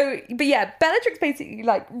 So, but yeah, Bellatrix basically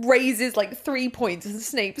like raises like 3 points, and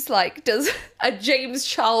Snape's like does a James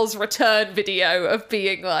Charles return video of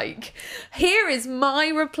being like, here is my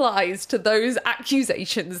replies to those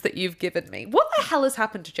accusations that you've given me. What the hell has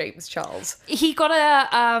happened to James Charles? He got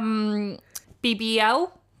a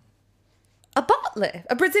BBL. A butt lift?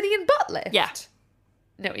 A Brazilian butt lift? Yeah.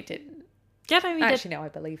 No, he didn't. Yeah, no, he did. Actually, no, I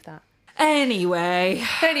believe that. Anyway,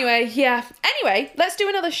 yeah. Anyway, let's do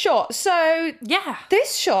another shot. So, yeah.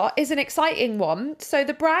 This shot is an exciting one. So,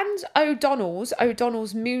 the brand O'Donnell's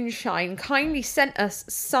Moonshine, kindly sent us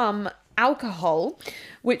some alcohol,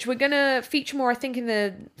 which we're going to feature more, I think, in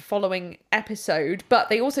the following episode. But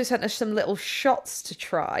they also sent us some little shots to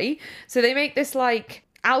try. So, they make this, like,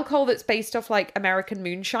 alcohol that's based off, like, American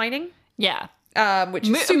moonshining. Yeah. Which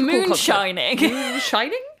is super cool moonshining.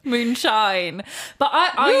 Moonshining? Moonshine. But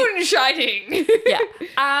I Moonshining. yeah,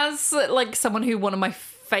 as like someone who one of my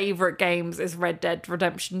favorite games is Red Dead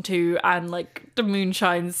Redemption 2 and like the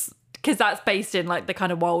Moonshines, because that's based in like the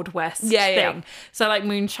kind of Wild West thing. So like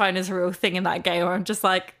Moonshine is a real thing in that game where I'm just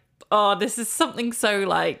like, oh, this is something so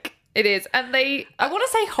like, It is. And I want to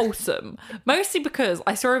say wholesome, mostly because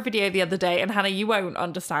I saw a video the other day, and Hannah, you won't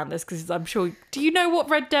understand this because I'm sure, do you know what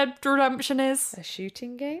Red Dead Redemption is? a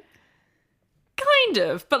shooting game? Kind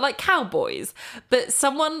of, but like cowboys. But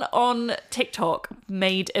someone on TikTok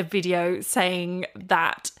made a video saying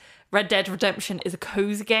that Red Dead Redemption is a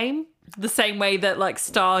cozy game, the same way that like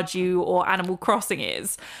Stardew or Animal Crossing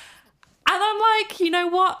is. And I'm like, you know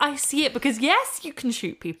what? I see it because yes, you can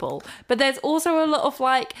shoot people, but there's also a lot of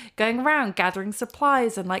like going around gathering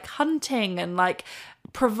supplies and like hunting and like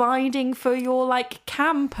providing for your like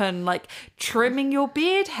camp and like trimming your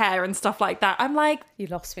beard hair and stuff like that. I'm like, You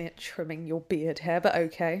lost me at trimming your beard hair, but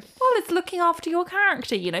okay. well, it's looking after your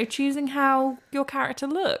character, you know, choosing how your character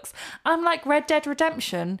looks. I'm like, Red Dead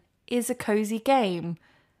Redemption is a cozy game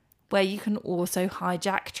where you can also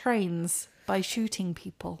hijack trains by shooting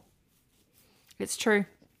people. It's true.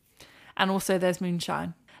 And also there's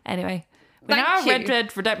Moonshine. Anyway, we're Thank now a you. Red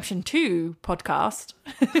Dead Redemption 2 podcast.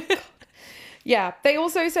 Yeah, they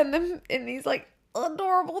also send them in these like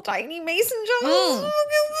adorable tiny mason jars.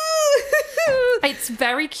 It's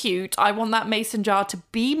very cute. I want that mason jar to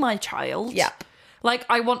be my child. Yep. Like,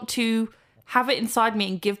 I want to have it inside me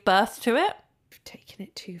and give birth to it. You've taken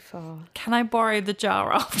it too far. Can I borrow the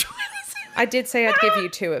jar afterwards? I did say I'd give you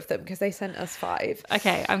 2 of them because they sent us 5.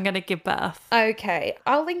 Okay, I'm going to give birth. Okay,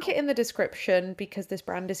 I'll link it in the description because this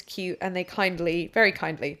brand is cute and they very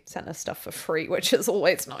kindly sent us stuff for free, which is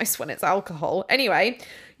always nice when it's alcohol. Anyway,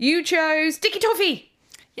 you chose Sticky Toffee.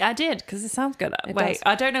 Yeah, I did, because it sounds good. Wait, does.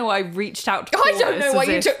 I don't know why I reached out to I pour don't this know why as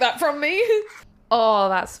you if- took that from me. Oh,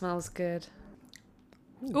 that smells good.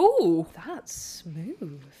 Ooh, That's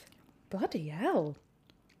smooth. Bloody hell.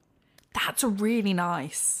 that's really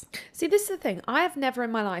nice. See, this is the thing. I have never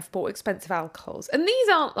in my life bought expensive alcohols. And these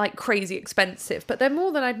aren't like crazy expensive, but they're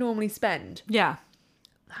more than I'd normally spend. Yeah,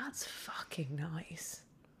 That's fucking nice.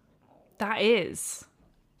 that is.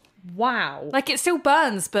 Wow. Like, it still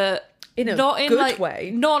burns, but In a not in good like,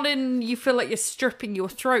 way. Not in you feel like you're stripping your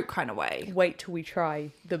throat kind of way. Wait till we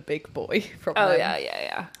try the big boy from Oh, them.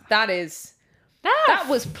 yeah. That is... That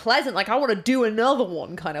was pleasant. Like, I want to do another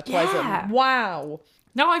one kind of pleasant. Yeah. Wow.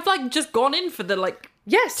 No, I've like just gone in for the like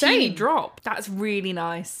Yes, teeny same. drop. That's really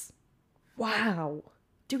nice. Wow.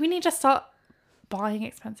 Do we need to start buying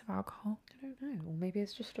expensive alcohol? I don't know. Or maybe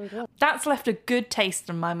it's just a lot. That's left a good taste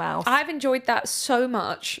in my mouth. I've enjoyed that so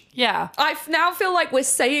much. Yeah. I now feel like we're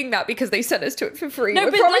saying that because they sent us to it for free. No, I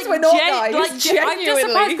but promise like, we're not, I'm guys. just surprised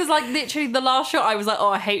Genuinely. because like literally the last shot I was like, oh,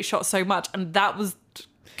 I hate shots so much, and that was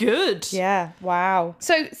good. Yeah, wow.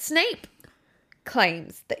 So Snape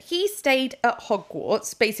claims that he stayed at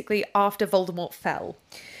Hogwarts basically after Voldemort fell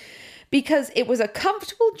because it was a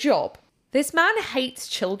comfortable job. This man hates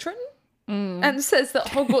children and says that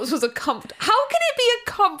Hogwarts was a How can it be a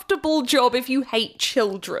comfortable job if you hate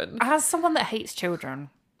children? As someone that hates children,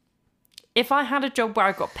 if I had a job where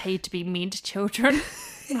I got paid to be mean to children,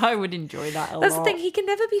 I would enjoy that a lot. That's the thing, he can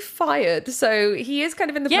never be fired, so he is kind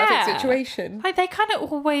of in the perfect situation. Like, they kind of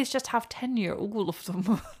always just have tenure, all of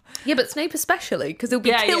them. Yeah, but Snape especially, because he'll be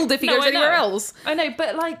Yeah, killed yeah. if he No, goes I anywhere know. else. I know,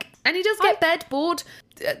 but like, And he does get bed, board,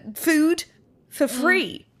 food for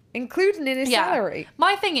free, including in his salary.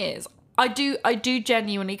 My thing is, I do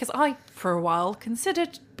genuinely, because I, for a while,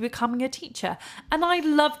 considered becoming a teacher. And I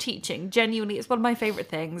love teaching. Genuinely, it's one of my favourite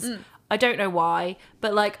things. I don't know why,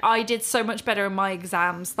 but like, I did so much better in my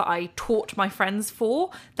exams that I taught my friends for.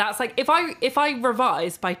 That's like, if I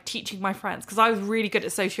revised by teaching my friends, because I was really good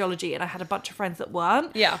at sociology and I had a bunch of friends that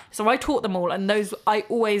weren't. Yeah. So I taught them all, and those, I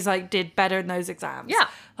always like did better in those exams. Yeah.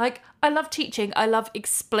 Like, I love teaching. I love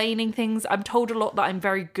explaining things. I'm told a lot that I'm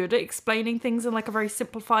very good at explaining things in like a very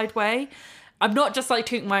simplified way. I'm not just like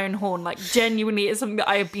tooting my own horn. Like, genuinely, it's something that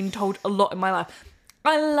I have been told a lot in my life.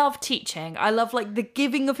 I love teaching. I love like the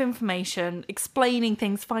giving of information, explaining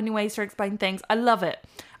things, finding ways to explain things. I love it.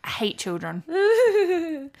 I hate children.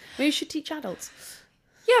 Maybe you should teach adults.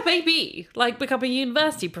 Yeah, maybe. Like, become a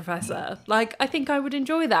university professor. Like, I think I would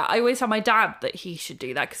enjoy that. I always tell my dad that he should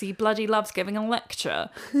do that because he bloody loves giving a lecture.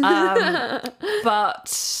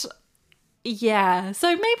 But yeah, so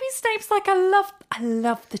maybe Snape's like, I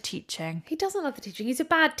love the teaching. He doesn't love the teaching. He's a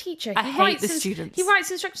bad teacher. I He hate writes the students. He writes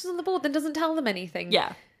instructions on the board, then doesn't tell them anything.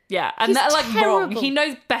 Yeah, and He's they're like wrong. terrible. He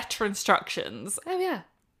knows better instructions, Oh yeah.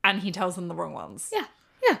 and he tells them the wrong ones. Yeah.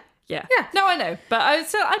 Yeah. Yeah. No, I know, but I'm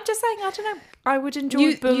just saying, I don't know. I would enjoy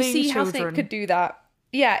You bullying see how children. Snape could do that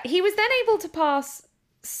Yeah, he was then able to pass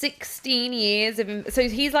 16 years of... So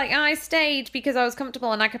he's like, I stayed because I was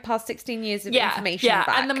comfortable and I could pass 16 years of information back.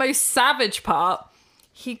 And the most savage part,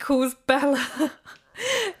 he calls Bella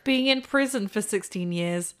being in prison for 16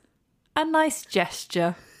 years a nice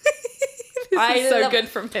gesture. This is so good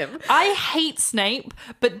from him. I hate Snape,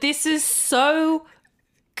 but this is so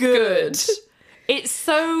good. It's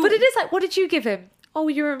so... But it is like, what did you give him? Oh,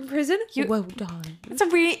 you're in prison? Well done. It's a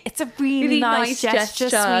really nice gesture,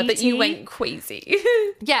 that you sweetie. went queasy.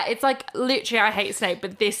 Yeah, it's like, literally, I hate Snape,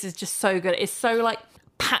 but this is just so good. It's so, like,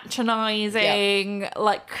 patronising,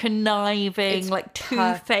 like, conniving, It's like,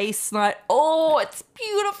 two-faced, like, oh, it's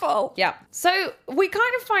beautiful. Yeah. So we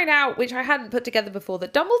kind of find out, which I hadn't put together before,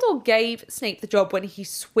 that Dumbledore gave Snape the job when he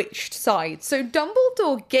switched sides. So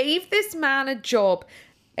Dumbledore gave this man a job,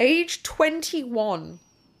 age 21,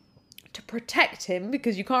 to protect him,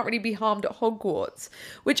 because you can't really be harmed at Hogwarts.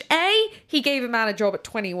 Which, A, he gave a man a job at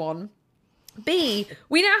 21. B,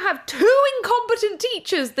 we now have 2 incompetent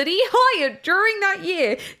teachers that he hired during that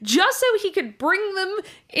year just so he could bring them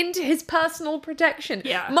into his personal protection.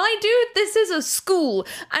 Yeah. My dude, this is a school.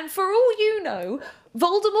 And for all you know,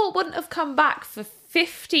 Voldemort wouldn't have come back for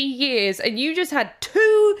 50 years and you just had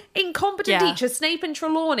 2 incompetent teachers, Snape and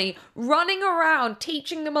Trelawney, running around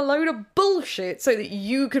teaching them a load of bullshit so that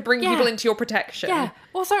you could bring people into your protection. Yeah.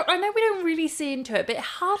 Also, I know we don't really see into it, but it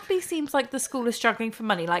hardly seems like the school is struggling for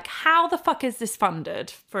money. Like, how the fuck is this funded,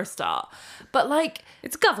 for a start? But, like...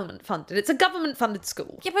 It's government funded. It's a government funded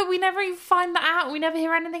school. Yeah, but we never even find that out. We never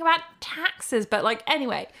hear anything about taxes. But, like,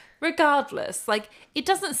 anyway, regardless, like, it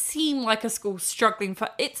doesn't seem like a school struggling for...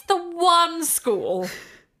 It's the one school.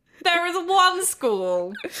 There is one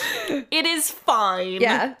school. It is fine.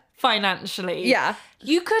 Yeah. Financially. Yeah.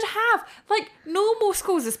 You could have, like, normal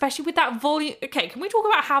schools, especially with that volume. Okay, can we talk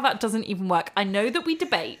about how that doesn't even work? I know that we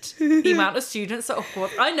debate the amount of students at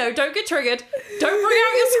Hogwarts. I know, don't get triggered. Don't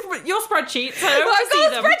bring out your spreadsheets. I don't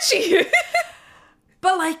want to see them. Spreadsheet.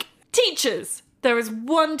 But, like, teachers. There is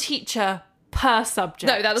one teacher per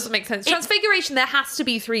subject. No, that doesn't make sense. Transfiguration, there has to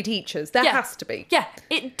be 3 teachers. There has to be. Yeah,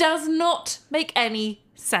 it does not make any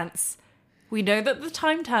sense. We know that the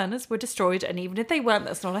Time Turners were destroyed, and even if they weren't,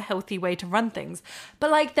 that's not a healthy way to run things.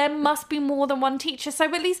 But, like, there must be more than one teacher.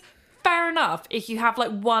 So at least, fair enough, if you have,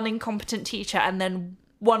 like, one incompetent teacher and then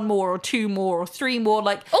 1 more or 2 more or 3 more,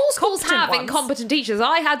 like... All schools have ones. incompetent teachers.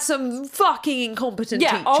 I had some fucking incompetent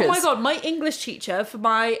teachers. Oh my God, my English teacher for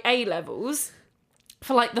my A-levels,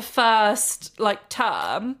 for, like, the first, like,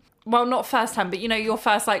 term... Well, not first term, but, you know, your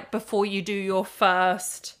first, like, before you do your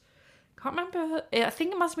first... Can't remember. I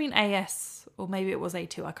think it must have been AS, or maybe it was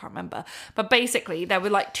A2. I can't remember. But basically, there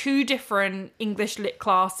were like 2 different English lit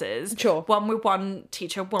classes. Sure. One with one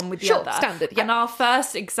teacher, one with the other. Standard. Yeah. And our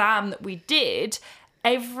first exam that we did,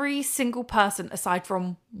 every single person, aside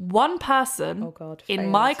from one person, in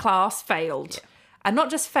failed. my class, failed, and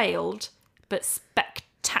not just failed, but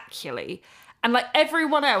spectacularly. And, like,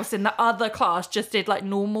 everyone else in the other class just did, like,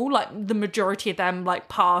 normal. Like, the majority of them, like,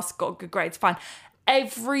 passed, got good grades, fine.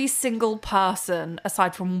 Every single person,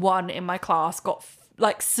 aside from one in my class, got,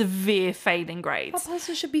 like, severe failing grades. That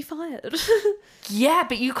person should be fired. Yeah,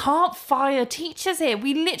 but you can't fire teachers here.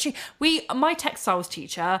 My textiles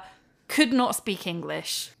teacher could not speak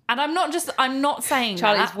English. And I'm not saying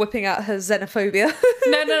Charlie's that. whipping out her xenophobia.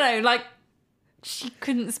 No, like, she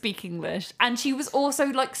couldn't speak English. And she was also,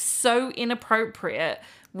 like, so inappropriate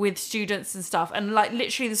with students and stuff. And, like,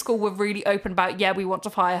 literally the school were really open about, yeah, we want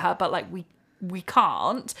to fire her, but, like, we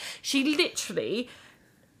can't. She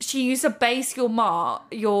used to base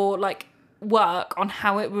your like work on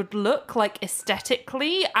how it would look, like,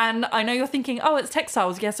 aesthetically. And I know you're thinking, oh, it's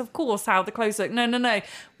textiles. Yes, of course, how the clothes look. No.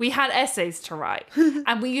 We had essays to write.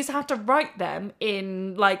 And we used to have to write them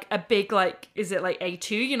in, like, a big, like, is it like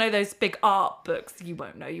A2? You know, those big art books. You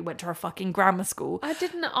won't know. You went to a fucking grammar school. I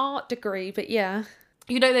did an art degree, but yeah.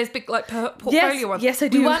 You know those big, like, portfolio ones? Yes, I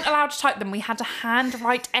do. We weren't allowed to type them. We had to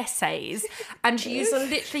handwrite essays. And she used to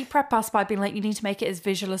literally prep us by being like, you need to make it as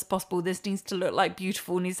visual as possible. This needs to look, like,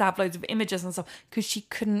 beautiful. Needs to have loads of images and stuff. Because she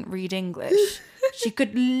couldn't read English. She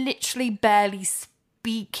could literally barely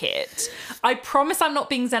speak it. I promise I'm not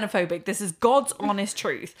being xenophobic. This is God's honest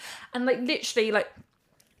truth. And, like, literally, like...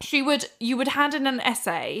 you would hand in an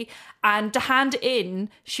essay, and to hand it in,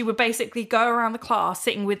 she would basically go around the class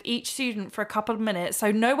sitting with each student for a couple of minutes.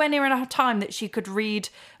 So nowhere near enough time that she could read,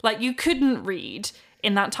 like, you couldn't read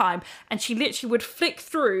in that time. And she literally would flick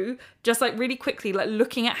through just, like, really quickly, like,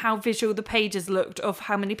 looking at how visual the pages looked, of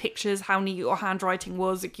how many pictures, how neat your handwriting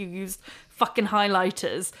was, like, you used fucking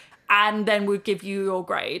highlighters. and then would give you your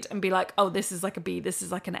grade and be like, oh, this is like a B, this is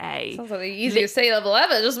like an A. Sounds like the easiest A level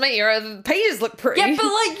ever. Just make your pages look pretty. Yeah, but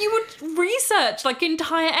like you would research like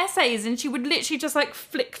entire essays and she would literally just like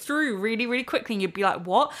flick through really, really quickly and you'd be like,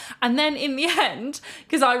 what? And then in the end,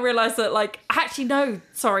 because I realised that like, actually no,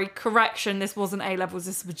 sorry, correction, this wasn't A levels,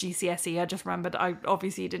 this was GCSE. I just remembered I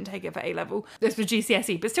obviously didn't take it for A level. This was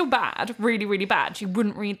GCSE, but still bad, really, really bad. She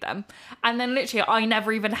wouldn't read them. And then literally I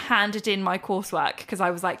never even handed in my coursework because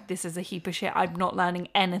I was like, this is a heap of shit. I'm not learning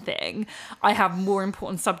anything. I have more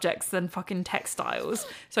important subjects than fucking textiles.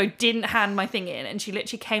 So I didn't hand my thing in. And she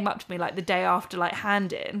literally came up to me like the day after like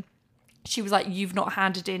hand in. She was like, you've not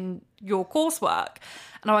handed in your coursework.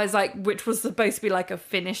 And I was like, which was supposed to be like a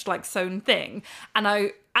finished like sewn thing. And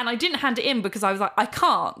I didn't hand it in because I was like, I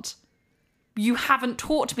can't. You haven't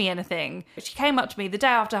taught me anything. She came up to me the day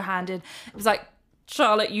after I handed. It was like,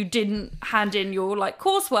 Charlotte, you didn't hand in your like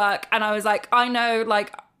coursework. And I was like, I know,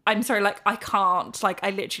 like, I'm sorry, like, I can't. Like, I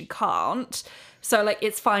literally can't. So, like,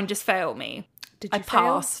 it's fine, just fail me. Did you I fail?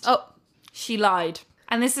 passed. Oh. She lied.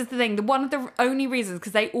 And this is the thing, one of the only reasons,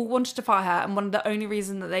 because they all wanted to fire her, and one of the only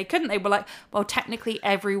reasons that they couldn't, they were like, well, technically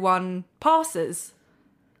everyone passes.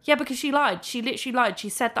 Yeah, because she lied. She literally lied. She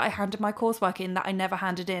said that I handed my coursework in that I never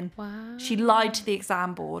handed in. Wow. She lied to the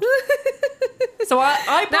exam board. So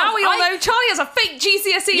I now we all know Charlie has a fake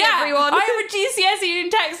GCSE, everyone. I have a GCSE in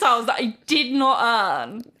textiles that I did not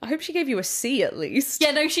earn. I hope she gave you a C at least.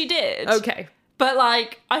 Yeah, no, she did. Okay. But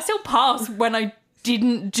like, I still passed when I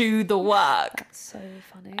didn't do the work. That's so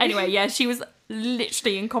funny. Anyway, yeah, she was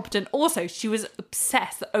literally incompetent. Also, she was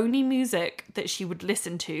obsessed. The only music that she would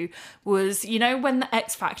listen to was, you know, when the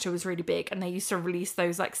X Factor was really big and they used to release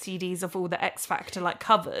those like CDs of all the X Factor like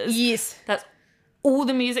covers. Yes. That's all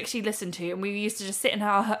the music she listened to, and we used to just sit in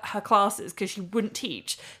her classes because she wouldn't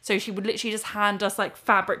teach. So she would literally just hand us like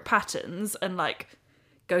fabric patterns and like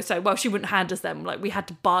go she wouldn't hand us them, like we had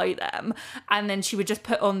to buy them, and then she would just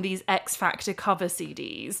put on these X Factor cover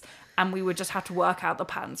CDs and we would just have to work out the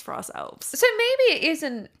patterns for ourselves. So maybe it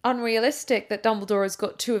isn't unrealistic that Dumbledore has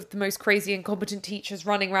got two of the most crazy incompetent teachers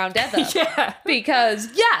running around ever. Yeah. Because,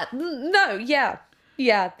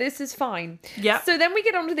 yeah, this is fine. Yeah. So then we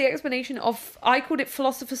get on to the explanation of, I called it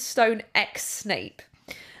Philosopher's Stone X Snape.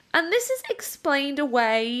 And this is explained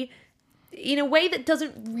away in a way that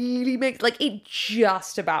doesn't really make, like, it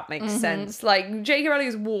just about makes sense. Like, J.K. Rowling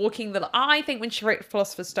is walking the, I think when she wrote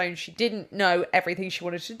Philosopher's Stone, she didn't know everything she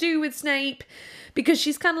wanted to do with Snape, because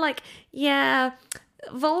she's kind of like, yeah,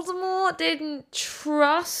 Voldemort didn't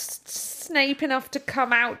trust Snape enough to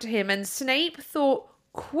come out to him, and Snape thought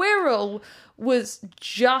Quirrell was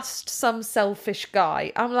just some selfish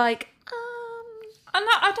guy. I'm like, And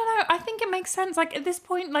I don't know, I think it makes sense. Like, at this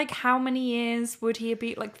point, like, how many years would he have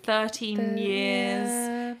been? Like, 13 years.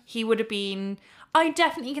 Yeah. He would have been... I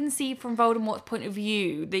definitely can see from Voldemort's point of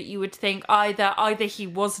view that you would think either he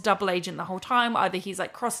was a double agent the whole time, either he's,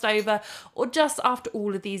 like, crossed over, or just after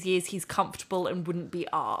all of these years, he's comfortable and wouldn't be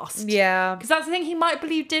asked. Yeah. Because that's the thing, he might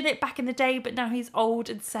believe did it back in the day, but now he's old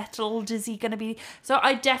and settled. Is he going to be... So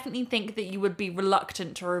I definitely think that you would be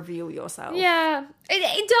reluctant to reveal yourself. Yeah,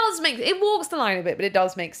 it does make, it walks the line a bit, but it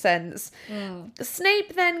does make sense.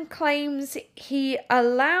 Snape then claims he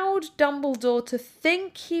allowed Dumbledore to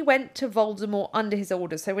think he went to Voldemort under his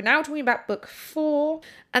orders. So we're now talking about book 4,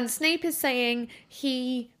 and Snape is saying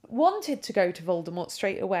he wanted to go to Voldemort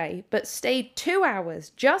straight away, but stayed 2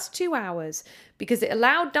 hours, just 2 hours, because it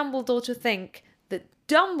allowed Dumbledore to think that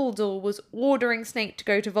Dumbledore was ordering Snape to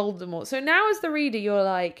go to Voldemort. So now as the reader, you're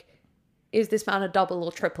like, is this man a double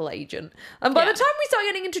or triple agent? And by the time we start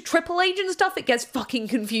getting into triple agent stuff, it gets fucking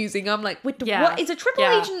confusing. I'm like, what is a triple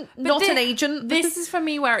agent not an agent? This is for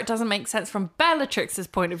me where it doesn't make sense from Bellatrix's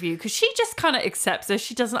point of view, because she just kind of accepts this.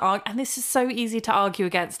 She doesn't argue. And this is so easy to argue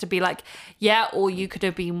against, to be like, yeah, or you could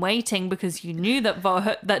have been waiting because you knew that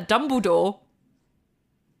that Dumbledore...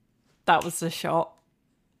 That was the shot.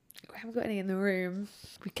 We haven't got any in the room.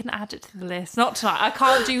 We can add it to the list. Not tonight.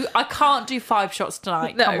 I can't do 5 shots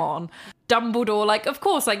tonight. No. Come on. Dumbledore, like, of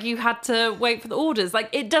course, like, you had to wait for the orders. Like,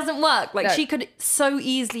 it doesn't work. Like, No. she could so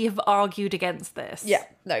easily have argued against this. Yeah,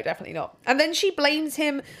 no, definitely not. And then she blames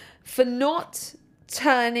him for not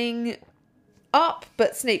turning up,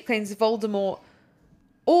 but Snape claims Voldemort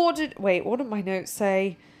ordered... Wait, what did my notes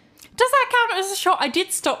say? Does that count as a shot? I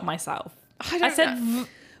did stop myself. I said...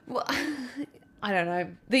 Well, I don't know.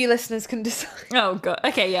 The listeners can decide. Oh, God.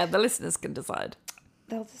 Okay, yeah, the listeners can decide.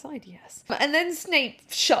 They'll decide, yes. And then Snape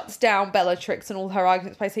shuts down Bellatrix and all her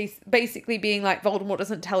arguments by basically being like, Voldemort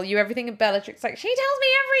doesn't tell you everything, and Bellatrix like, she tells me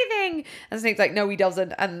everything. And Snape's like, no, he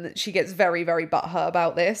doesn't. And she gets very, very butthurt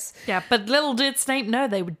about this. Yeah, but little did Snape know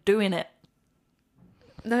they were doing it.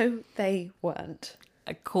 No, they weren't.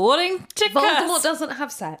 According to Voldemort Curse. doesn't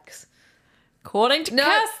have sex. According to No,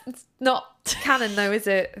 Curse. it's not canon though, is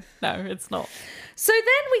it? No, it's not. So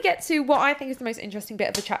then we get to what I think is the most interesting bit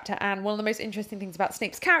of the chapter, and one of the most interesting things about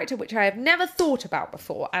Snape's character, which I have never thought about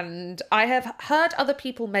before. And I have heard other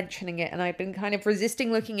people mentioning it, and I've been kind of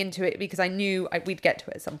resisting looking into it because I knew we'd get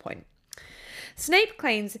to it at some point. Snape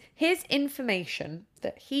claims his information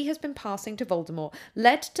that he has been passing to Voldemort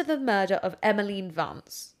led to the murder of Emmeline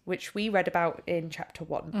Vance, which we read about in chapter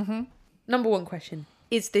 1. Mm-hmm. Number one question,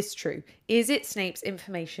 is this true? Is it Snape's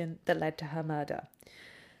information that led to her murder?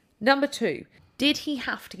 Number two, did he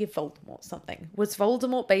have to give Voldemort something? Was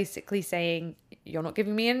Voldemort basically saying, you're not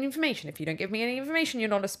giving me any information. If you don't give me any information, you're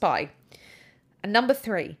not a spy? And number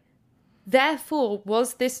three, therefore,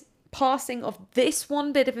 was this passing of this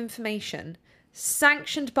one bit of information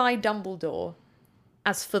sanctioned by Dumbledore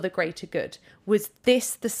as for the greater good? Was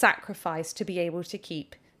this the sacrifice to be able to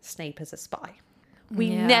keep Snape as a spy?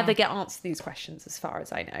 We never get answers to these questions as far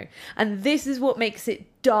as I know. And this is what makes it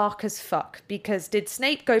dark as fuck. Because did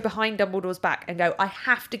Snape go behind Dumbledore's back and go, I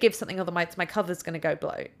have to give something otherwise my cover's going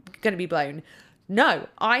to be blown? No,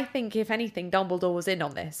 I think if anything, Dumbledore was in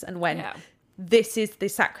on this and went, this is the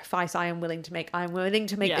sacrifice I am willing to make. I am willing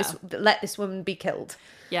to make this, let this woman be killed.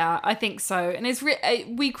 Yeah, I think so. And it's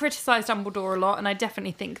we criticise Dumbledore a lot, and I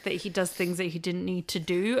definitely think that he does things that he didn't need to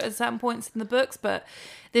do at certain points in the books. But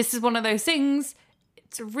this is one of those things.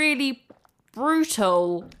 It's really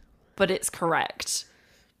brutal, but it's correct.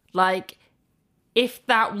 Like, if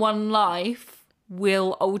that one life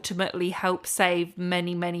will ultimately help save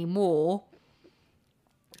many, many more,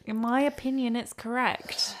 in my opinion, it's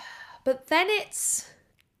correct. But then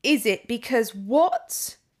is it? Because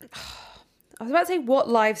what... I was about to say, what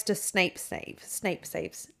lives does Snape save? Snape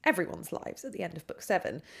saves everyone's lives at the end of book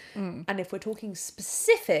 7. And if we're talking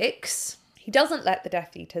specifics, he doesn't let the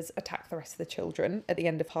Death Eaters attack the rest of the children at the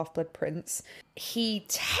end of Half-Blood Prince. He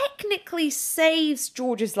technically saves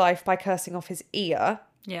George's life by cursing off his ear.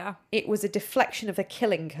 Yeah. It was a deflection of a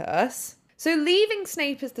killing curse. So leaving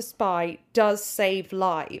Snape as the spy does save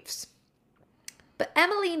lives. But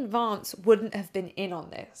Emmeline Vance wouldn't have been in on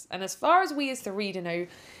this. And as far as we as the reader know,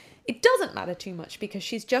 it doesn't matter too much because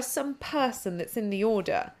she's just some person that's in the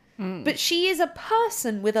Order. But she is a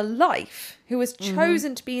person with a life who has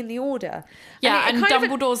chosen to be in the Order. Yeah, and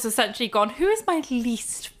Dumbledore's essentially gone, who is my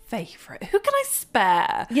least favourite? Who can I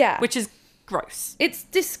spare? Yeah. Which is gross. It's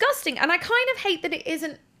disgusting. And I kind of hate that it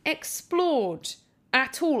isn't explored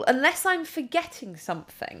at all, unless I'm forgetting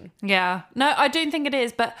something. Yeah. No, I don't think it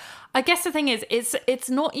is. But I guess the thing is, it's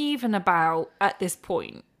not even about, at this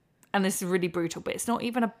point, and this is really brutal, but it's not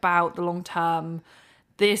even about the long term,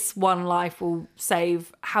 this one life will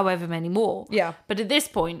save however many more. Yeah. But at this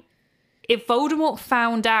point, if Voldemort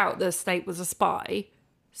found out that Snape was a spy,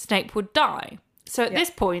 Snape would die. So at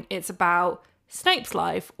this point, it's about Snape's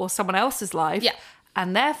life or someone else's life. Yeah.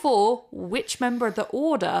 And therefore, which member of the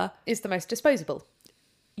Order Is the most disposable.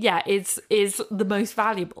 is the most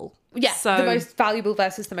valuable. Yeah, So, the most valuable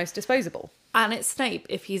versus the most disposable. and it's Snape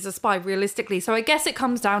if he's a spy, realistically. So I guess it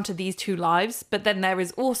comes down to these two lives, but then there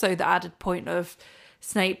is also the added point of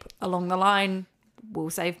Snape along the line will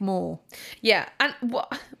save more. Yeah, and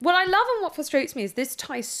what I love and what frustrates me is this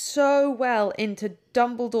ties so well into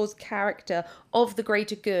Dumbledore's character of the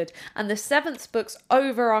greater good and the 7th book's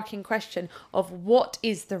overarching question of what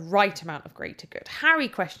is the right amount of greater good. Harry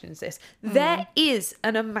questions this. There is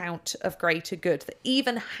an amount of greater good that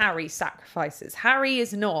even Harry sacrifices. Harry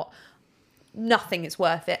is not... Nothing is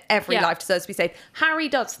worth it. Every life deserves to be saved. Harry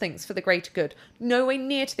does things for the greater good, nowhere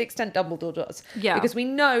near to the extent Dumbledore does. Yeah. Because we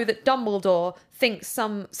know that Dumbledore thinks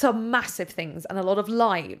some massive things and a lot of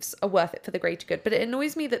lives are worth it for the greater good. But it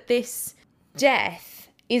annoys me that this death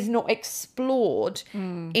is not explored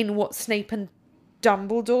in what Snape and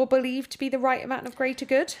Dumbledore believe to be the right amount of greater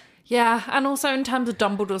good. Yeah, and also in terms of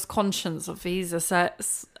Dumbledore's conscience of he's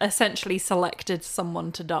essentially selected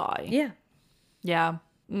someone to die. Yeah. Yeah.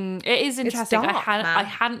 It is interesting. dark, I man.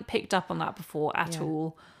 hadn't picked up on that before at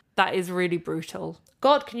all. That is really brutal.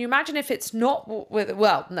 God, can you imagine if it's not with...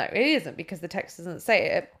 Well, no, it isn't because the text doesn't say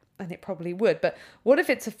it, and it probably would. But what if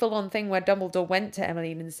it's a full-on thing where Dumbledore went to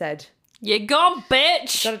Emmeline and said, You gone,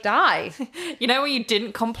 bitch! gotta die. You know when you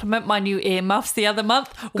didn't compliment my new earmuffs the other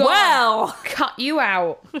month? Go Well! on, cut you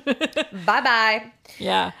out. Bye-bye.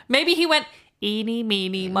 Yeah. Maybe he went, eeny,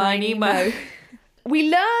 meeny, miny, mo.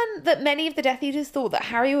 We learn that many of the Death Eaters thought that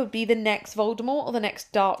Harry would be the next Voldemort or the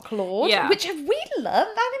next Dark Lord. Yeah. Which, have we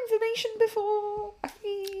learned that information before?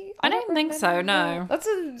 I don't think so, no. That's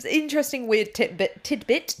an interesting, weird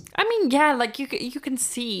tidbit. I mean, yeah, like you can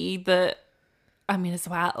see that I mean, it's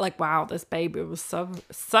wow, this baby was so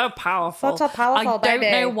powerful. Such a powerful I don't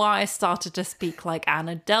baby. know why I started to speak like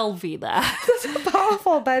Anna Delvey there. Such a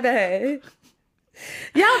powerful baby.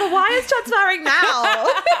 Yeah, the wire's transferring now.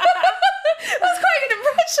 That's quite an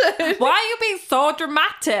impression. Why are you being so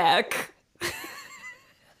dramatic?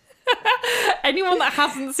 Anyone that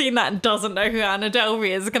hasn't seen that and doesn't know who Anna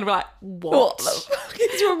Delvey is going to be like, what? the fuck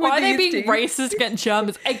is wrong with Why are they these being two? racist against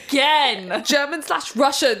Germans again?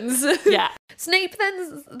 German/Russians. Yeah. Snape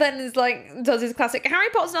then is like, does his classic, Harry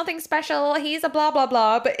Potter's nothing special, he's a blah blah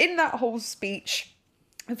blah. But in that whole speech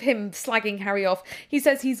of him slagging Harry off, he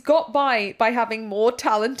says he's got by having more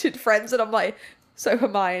talented friends. And I'm like, so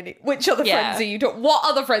Hermione, which other Yeah. friends are you talking? What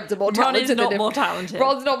other friends are more Ron talented is than not him? more talented.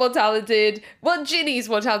 Ron's not more talented. Well, Ginny's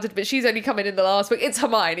more talented, but she's only come in the last book. It's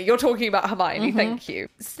Hermione. You're talking about Hermione. Thank you.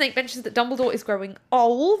 Snape mentions that Dumbledore is growing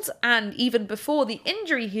old, and even before the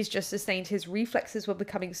injury he's just sustained, his reflexes were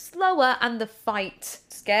becoming slower, and the fight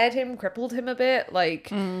scared him, crippled him a bit,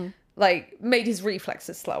 like made his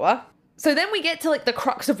reflexes slower. So then we get to like the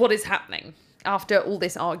crux of what is happening after all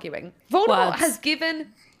this arguing. Voldemort Words. has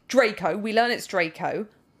given Draco, we learn it's Draco,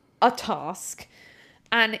 a task,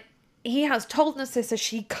 and he has told Narcissa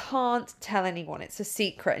she can't tell anyone, it's a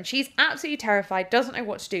secret, and she's absolutely terrified, doesn't know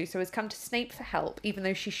what to do, so has come to Snape for help, even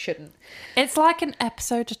though she shouldn't. It's like an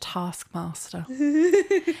episode of Taskmaster.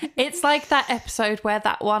 It's like that episode where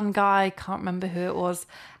that one guy, can't remember who it was,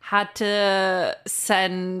 had to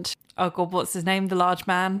send, oh God, what's his name? The large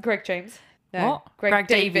man? Greg James. No, What? Greg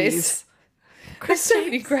Davies. There's so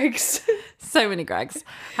many Gregs. So many Gregs.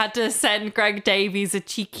 Had to send Greg Davies a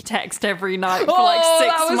cheeky text every night for like 6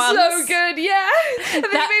 that was months. so good, yeah. And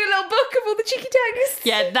then he made a little book of all the cheeky texts.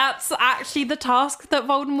 Yeah, that's actually the task that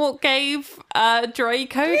Voldemort gave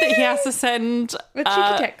Draco, that he has to send A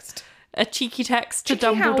cheeky text. a cheeky text to Cheeky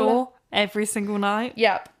Dumbledore howler. every single night.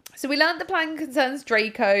 Yep. So we learned the plan concerns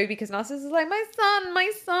Draco because Narcissus is like,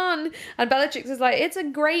 my son. And Bellatrix is like, it's a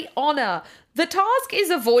great honour. The task is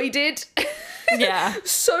avoided. Yeah.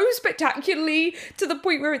 So spectacularly to the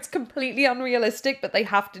point where it's completely unrealistic, but they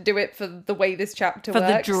have to do it for the way this chapter For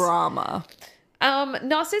works. the drama.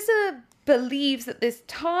 Narcissa believes that this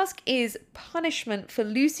task is punishment for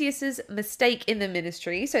Lucius's mistake in the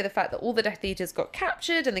Ministry. So the fact that all the Death Eaters got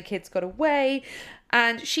captured and the kids got away.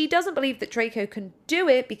 And she doesn't believe that Draco can do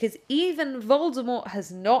it because even Voldemort has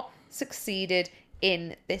not succeeded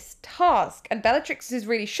in this task. And Bellatrix is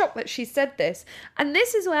really shocked that she said this. And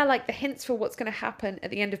this is where like the hints for what's going to happen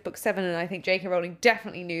at the end of book 7, and I think J.K. Rowling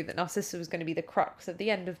definitely knew that Narcissa was going to be the crux of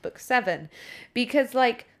the end of book 7, because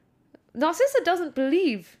like Narcissa doesn't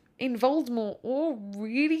believe in Voldemort or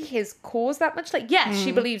really his cause that much. Like, yes,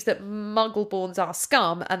 she believes that Muggleborns are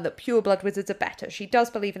scum and that pureblood wizards are better. She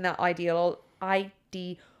does believe in that ideology.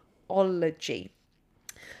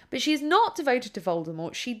 But she's not devoted to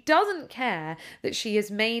Voldemort. She doesn't care that she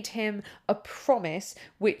has made him a promise,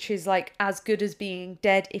 which is like as good as being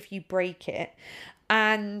dead if you break it.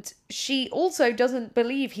 And she also doesn't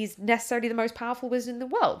believe he's necessarily the most powerful wizard in the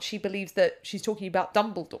world. She believes that she's talking about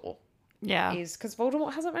Dumbledore. Yeah. Is because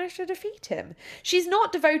Voldemort hasn't managed to defeat him. She's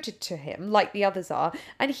not devoted to him like the others are.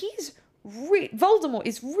 And Voldemort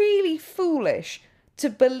is really foolish to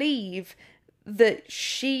believe that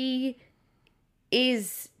she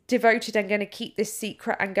is devoted and going to keep this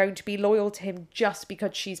secret and going to be loyal to him just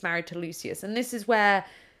because she's married to Lucius. And this is where,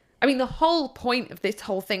 I mean, the whole point of this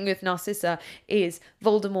whole thing with Narcissa is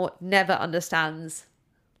Voldemort never understands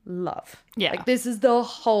love. Yeah. Like, this is the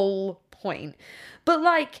whole point. But,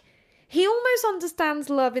 like, he almost understands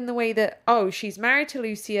love in the way that, oh, she's married to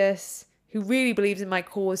Lucius, who really believes in my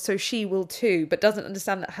cause, so she will too, but doesn't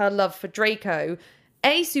understand that her love for Draco,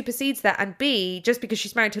 A, supersedes that, and B, just because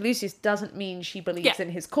she's married to Lucius doesn't mean she believes in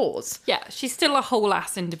his cause. Yeah, she's still a whole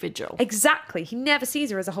ass individual. Exactly. He never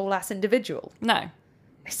sees her as a whole ass individual. No.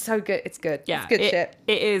 It's so good. It's good. Yeah. It's good shit.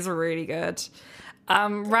 It is really good.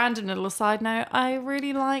 Random little side note, I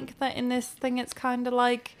really like that in this thing it's kind of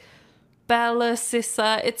like Bella,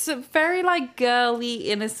 Sissa. It's a very like girly,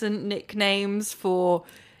 innocent nicknames for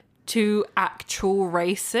two actual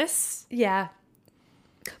racists. Yeah.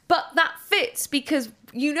 But that fits because,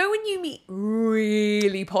 you know, when you meet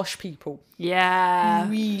really posh people, Yeah.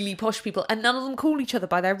 really posh people, and none of them call each other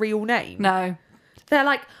by their real name. No. They're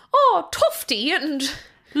like, oh, Tofty and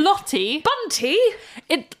Lottie. Bunty.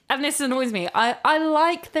 And this annoys me. I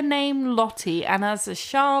like the name Lottie, and as a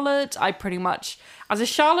Charlotte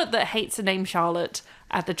that hates the name Charlotte,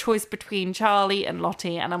 I had the choice between Charlie and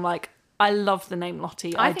Lottie, and I'm like, I love the name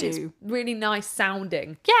Lottie. I think do. it's really nice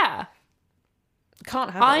sounding. Yeah.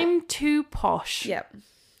 Can't have it. I'm too posh Yep.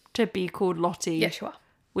 to be called Lottie Yes, you are.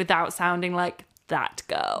 without sounding like that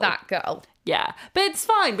girl. That girl. Yeah. But it's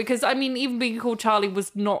fine because, I mean, even being called Charlie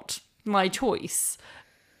was not my choice.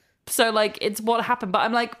 So, like, it's what happened. But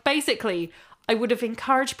I'm like, basically, I would have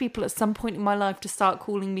encouraged people at some point in my life to start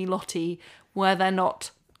calling me Lottie where they're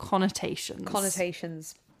not connotations.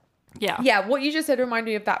 Connotations. Yeah. Yeah, what you just said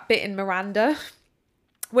reminded me of that bit in Miranda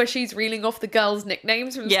where she's reeling off the girls'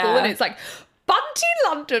 nicknames from school and it's like, Bunty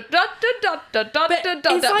London, da da da da da da da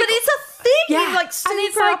da. But it's a thing. Yeah. In, like, super and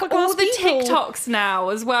it's like upper-class all the people. TikToks now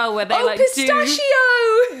as well where they Oh, like pistachio!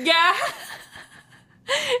 do... Yeah.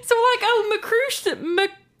 So like,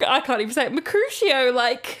 I can't even say it. Mercutio,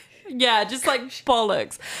 like... Yeah, just like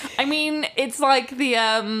bollocks. I mean, it's like the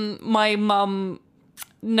my mum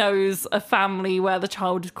knows a family where the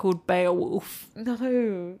child is called Beowulf.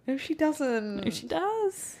 No, she doesn't. No, she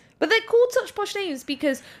does. But they're called such posh names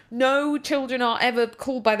because no children are ever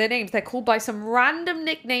called by their names. They're called by some random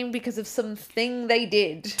nickname because of something they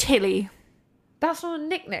did. Tilly. That's not a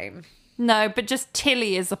nickname. No, but just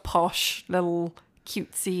Tilly is a posh little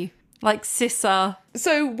cutesy, like Sissa.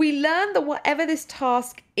 So we learn that whatever this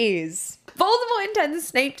task is, Voldemort intends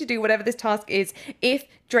Snape to do whatever this task is if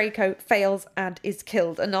Draco fails and is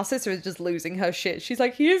killed. And Narcissa is just losing her shit. She's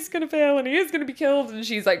like, he is going to fail and he is going to be killed. And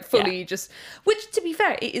she's like fully just... Which, to be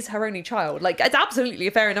fair, it is her only child. Like, it's absolutely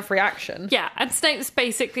a fair enough reaction. Yeah, and Snape's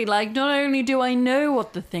basically like, not only do I know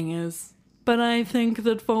what the thing is, but I think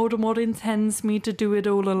that Voldemort intends me to do it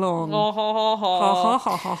all along. Ha ha ha Ha ha.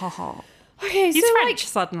 ha ha ha ha. Okay, He's so French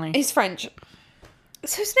suddenly. He's French.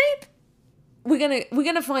 So Snape, we're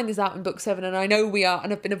gonna find this out in book 7, and I know we are,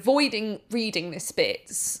 and I've been avoiding reading this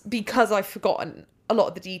bit because I've forgotten a lot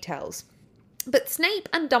of the details. But Snape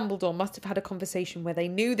and Dumbledore must have had a conversation where they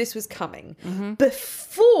knew this was coming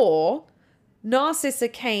before Narcissa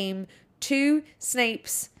came to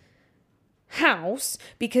Snape's house,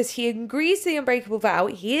 because he agrees to the unbreakable vow.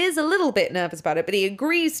 He is a little bit nervous about it, but he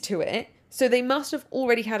agrees to it. So they must have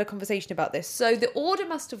already had a conversation about this. So the order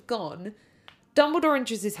must have gone, Dumbledore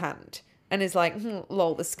injures his hand and is like,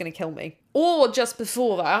 lol, this is going to kill me. Or just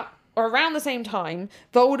before that, or around the same time,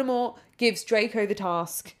 Voldemort gives Draco the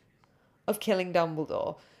task of killing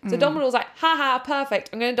Dumbledore. So Dumbledore's like, haha, perfect.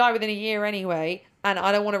 I'm going to die within a year anyway. And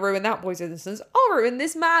I don't want to ruin that boy's innocence. I'll ruin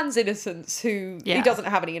this man's innocence, who he doesn't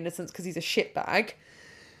have any innocence because he's a shitbag.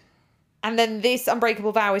 And then this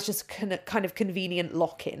unbreakable vow is just kind of convenient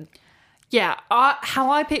lock-in. Yeah, how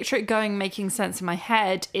I picture it going, making sense in my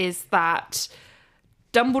head, is that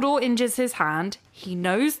Dumbledore injures his hand. He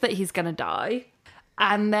knows that he's going to die.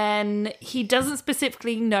 And then he doesn't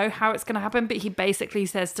specifically know how it's going to happen, but he basically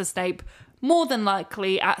says to Snape, more than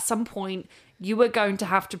likely, at some point, you are going to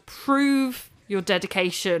have to prove your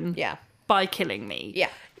dedication by killing me. Yeah.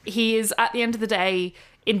 He is, at the end of the day,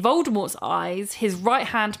 in Voldemort's eyes, his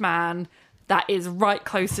right-hand man that is right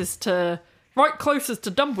closest to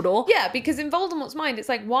Dumbledore. Yeah, because in Voldemort's mind, it's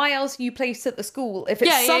like, why else are you placed at the school if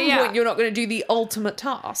at some point you're not going to do the ultimate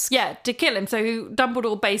task? Yeah, to kill him. So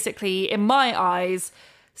Dumbledore basically, in my eyes,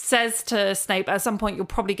 says to Snape, at some point you're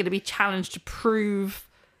probably going to be challenged to prove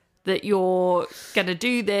that you're going to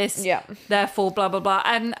do this. Yeah. Therefore, blah, blah, blah.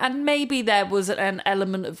 And maybe there was an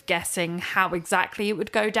element of guessing how exactly it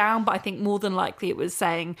would go down, but I think more than likely it was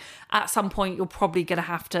saying, at some point you're probably going to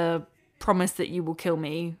have to promise that you will kill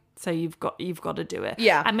me. So you've got to do it.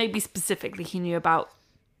 Yeah. And maybe specifically he knew about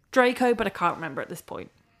Draco, but I can't remember at this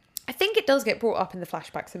point. I think it does get brought up in the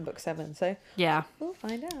flashbacks in book 7, so Yeah. we'll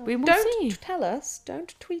find out. We will don't see. tell us.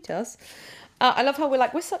 Don't tweet us. I love how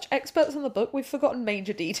we're such experts on the book, we've forgotten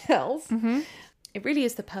major details. Mm-hmm. It really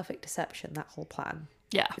is the perfect deception, that whole plan.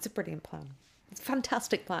 Yeah. It's a brilliant plan. It's a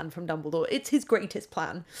fantastic plan from Dumbledore. It's his greatest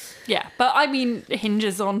plan. Yeah. But I mean, it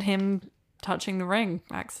hinges on him touching the ring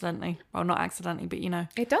accidentally. Well, not accidentally, but you know.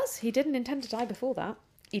 It does. He didn't intend to die before that.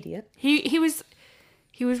 Idiot. He was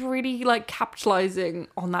really like capitalizing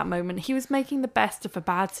on that moment. He was making the best of a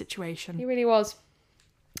bad situation. He really was.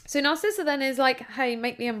 So Narcissa then is like, hey,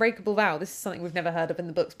 make the unbreakable vow. This is something we've never heard of in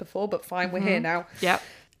the books before, but fine, we're here now. Yep.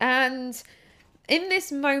 And in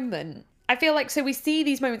this moment, I feel like, so we see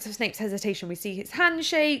these moments of Snape's hesitation. We see his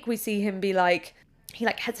handshake. We see him be like, he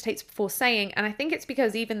like hesitates before saying, and I think it's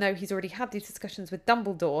because even though he's already had these discussions with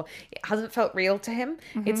Dumbledore, it hasn't felt real to him.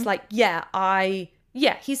 It's like,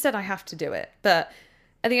 he said I have to do it. But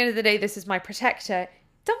at the end of the day, this is my protector.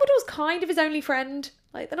 Dumbledore's kind of his only friend.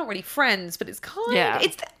 Like, they're not really friends, but it's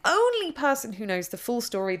it's the only person who knows the full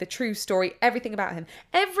story, the true story, everything about him.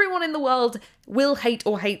 Everyone in the world will hate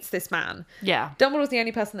or hates this man. Yeah. Dumbledore's the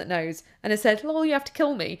only person that knows and has said, lol, you have to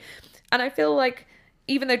kill me. And I feel like,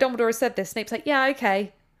 even though Dumbledore has said this, Snape's like, yeah,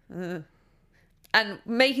 okay. And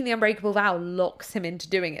making the unbreakable vow locks him into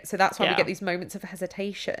doing it. So that's why we Yeah. get these moments of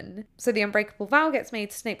hesitation. So the unbreakable vow gets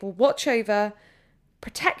made. Snape will watch over,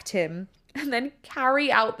 protect him, and then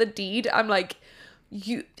carry out the deed. I'm like,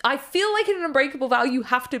 I feel like in an unbreakable vow, you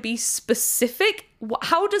have to be specific.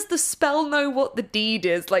 How does the spell know what the deed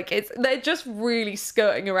is? Like, they're just really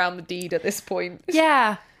skirting around the deed at this point.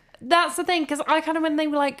 Yeah, that's the thing. Because I kind of, when they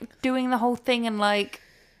were like doing the whole thing and like,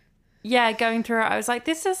 yeah, going through it, I was like,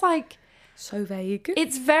 this is like, So vague.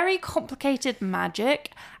 it's very complicated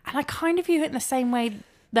magic. And I kind of view it in the same way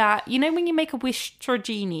that, you know, when you make a wish for a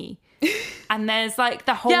genie and there's like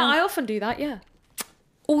the whole... Yeah, I often do that, yeah.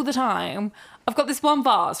 all the time. I've got this one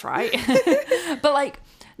vase, right? but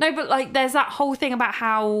there's that whole thing about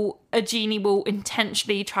how a genie will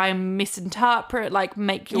intentionally try and misinterpret, like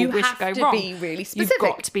make your wish go wrong. You have to be really specific. You've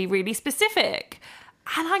got to be really specific.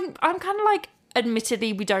 And I'm kind of like,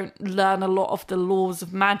 admittedly, we don't learn a lot of the laws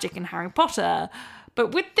of magic in Harry Potter.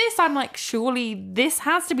 But with this, I'm like, surely this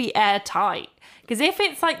has to be airtight. Because if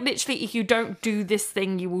it's like literally, if you don't do this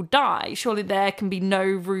thing, you will die, surely there can be no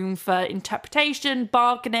room for interpretation,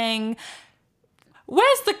 bargaining.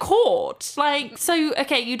 Where's the court? Like, so,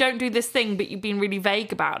 okay, you don't do this thing, but you've been really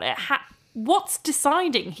vague about it. What's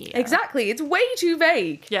deciding here? Exactly. It's way too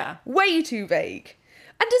vague. Yeah. Way too vague.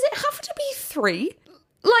 And does it have to be 3?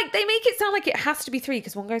 Like, they make it sound like it has to be 3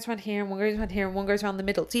 because one goes around here and one goes around here and one goes around the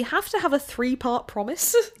middle. Do you have to have a 3-part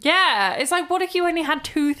promise? Yeah. It's like, what if you only had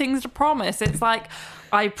 2 things to promise? It's like,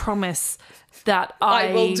 I promise that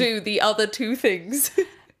I will do the other 2 things.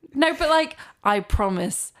 No, but like, I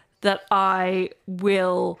promise that I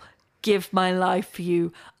will give my life for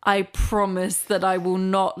you. I promise that I will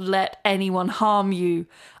not let anyone harm you.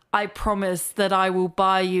 I promise that I will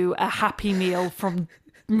buy you a Happy Meal from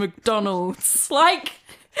McDonald's. Like,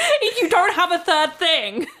 you don't have a third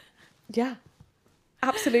thing. Yeah.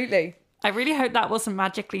 Absolutely. I really hope that wasn't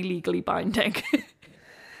magically legally binding.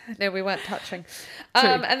 No, we weren't touching.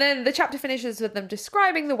 And then the chapter finishes with them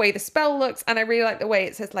describing the way the spell looks. And I really like the way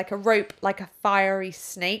it says like a rope, like a fiery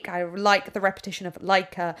snake. I like the repetition of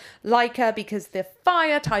Leica, because the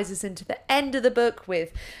fire ties us into the end of the book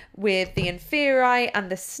with the Inferi, and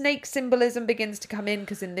the snake symbolism begins to come in,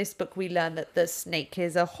 because in this book we learn that the snake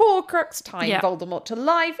is a Horcrux tying Voldemort to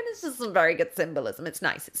life. And it's just some very good symbolism. It's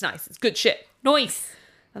nice. It's good shit. Nice.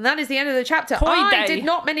 And that is the end of the chapter. I did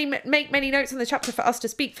not make many notes on the chapter for us to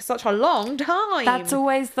speak for such a long time. That's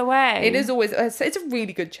always the way. It is always. It's a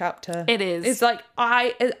really good chapter. It is. It's like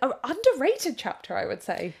an underrated chapter, I would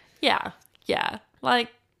say. Yeah. Like,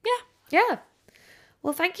 yeah.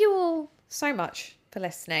 Well, thank you all so much for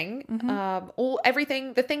listening.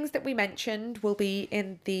 Mm-hmm. The things that we mentioned will be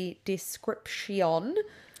in the description.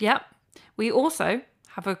 Yep. We also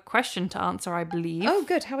have a question to answer, I believe. Oh,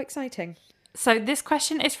 good. How exciting. So this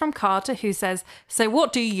question is from Carter, who says, so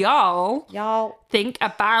what do y'all think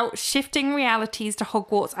about shifting realities to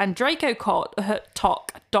Hogwarts and Draco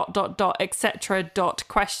Talk, ... etc. ...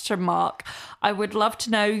 I would love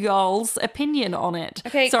to know y'all's opinion on it.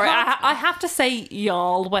 Okay, sorry, I have to say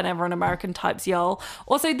y'all whenever an American types y'all.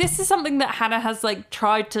 Also, this is something that Hannah has like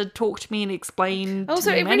tried to talk to me and explain to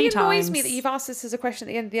me it many really times. annoys me that you've asked this as a question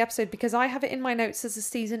at the end of the episode, because I have it in my notes as a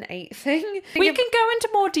season 8 thing. We can go into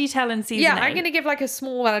more detail in season 8. I'm going to give like a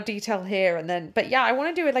small amount of detail here and then, but yeah, I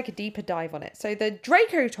want to do like a deeper dive on it. So the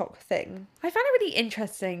Draco Talk thing, I find it really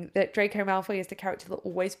interesting that Draco Malfoy is the character that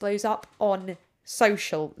always blows up on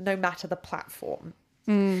social, no matter the platform.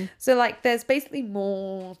 So like there's basically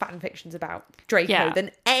more fan fictions about Draco than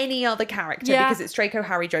any other character, because it's Draco,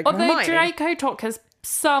 Harry, Draco, Although Hermione. Draco Talk has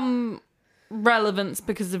some relevance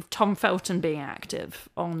because of Tom Felton being active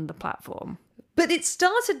on the platform. But it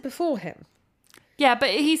started before him. Yeah, but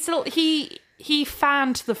he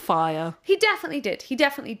fanned the fire. He definitely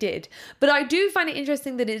did. But I do find it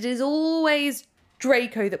interesting that it is always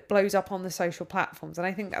Draco that blows up on the social platforms. And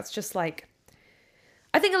I think that's just like,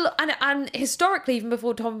 I think a lot, and historically, even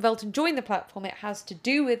before Tom Felton joined the platform, it has to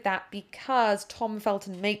do with that, because Tom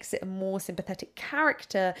Felton makes it a more sympathetic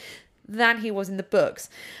character than he was in the books.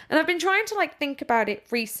 And I've been trying to like think about it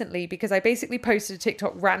recently, because I basically posted a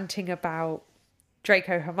TikTok ranting about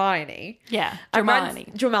Draco Hermione. Yeah,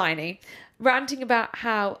 Hermione. Ranting about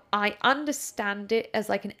how I understand it as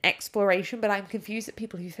like an exploration, but I'm confused at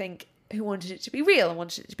people who wanted it to be real and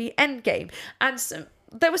wanted it to be endgame. And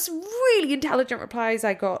there were some really intelligent replies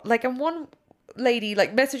I got. Like, and one lady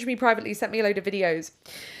like messaged me privately, sent me a load of videos,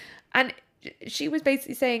 and she was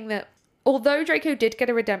basically saying that although Draco did get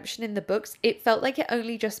a redemption in the books, it felt like it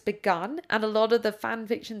only just begun, and a lot of the fan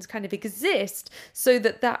fictions kind of exist so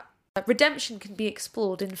that redemption can be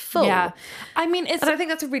explored in full. Yeah. I mean, and I think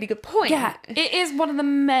that's a really good point. Yeah, it is one of the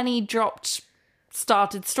many dropped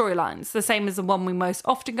started storylines, the same as the one we most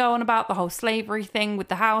often go on about, the whole slavery thing with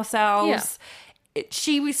the house elves.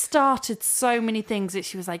 She started so many things that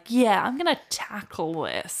she was like, yeah, I'm going to tackle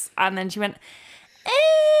this. And then she went,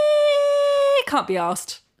 can't be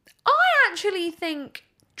asked. I actually think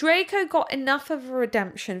Draco got enough of a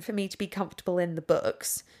redemption for me to be comfortable in the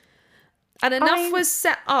books. And enough was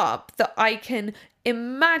set up that I can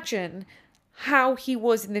imagine how he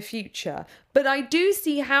was in the future. But I do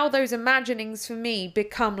see how those imaginings for me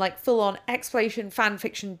become like full-on exploration, fan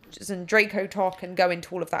fiction, and Draco talk and go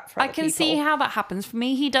into all of that for I other can people. see how that happens. For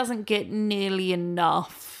me, he doesn't get nearly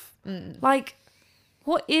enough. Like,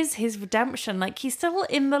 what is his redemption? Like, he's still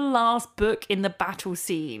in the last book in the battle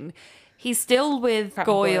scene. He's still with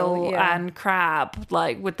Goyle and Crabbe,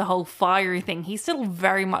 like, with the whole fiery thing. He's still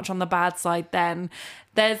very much on the bad side then.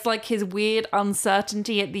 There's, like, his weird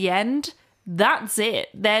uncertainty at the end. That's it.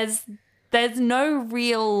 There's no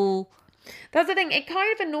real... That's the thing. It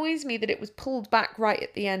kind of annoys me that it was pulled back right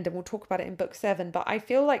at the end, and we'll talk about it in book 7, but I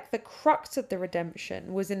feel like the crux of the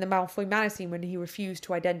redemption was in the Malfoy Manor scene when he refused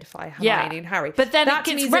to identify Hermione and Harry. But then that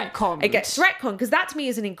it gets retconned. It gets retconned, because that to me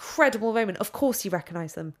is an incredible moment. Of course he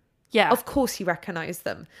recognised them. Yeah. Of course he recognised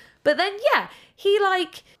them. But then, he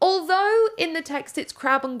although in the text it's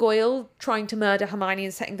Crabbe and Goyle trying to murder Hermione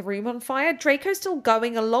and setting the room on fire, Draco's still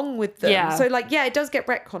going along with them. Yeah. So, it does get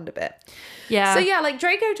retconned a bit. Yeah. So,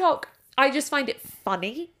 Draco talk, I just find it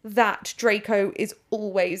funny that Draco is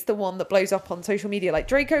always the one that blows up on social media. Like,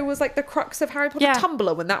 Draco was, the crux of Harry Potter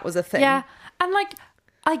Tumblr when that was a thing. Yeah. And,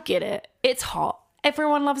 I get it. It's hot.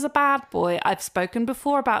 Everyone loves a bad boy. I've spoken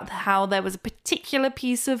before about how there was a particular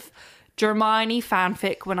piece of Hermione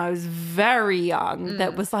fanfic when I was very young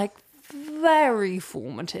that was very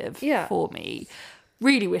formative for me.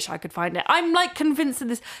 Really wish I could find it. I'm convinced of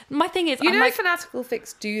this. My thing is, fanatical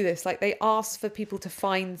fics do this. They ask for people to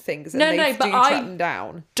find things and they do track them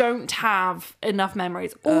down. Don't have enough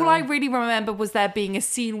memories. All I really remember was there being a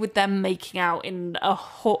scene with them making out in a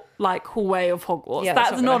hallway of Hogwarts. Yeah,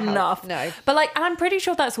 that's not enough. No, but and I'm pretty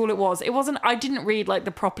sure that's all it was. It wasn't. I didn't read the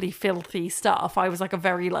properly filthy stuff. I was a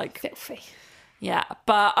very filthy. Yeah,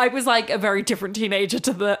 but I was a very different teenager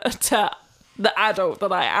to the adult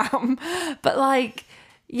that I am. But I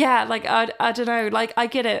don't know. I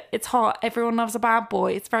get it. It's hot. Everyone loves a bad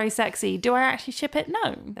boy. It's very sexy. Do I actually ship it?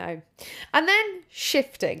 No. And then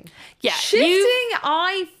shifting. Yeah. Shifting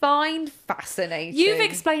I find fascinating. You've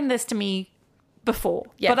explained this to me before,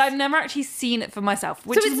 but I've never actually seen it for myself,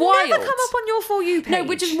 which is wild. So it's never come up on your For You page? No,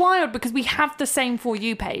 which is wild because we have the same For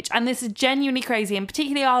You page, and this is genuinely crazy, and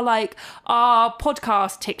particularly our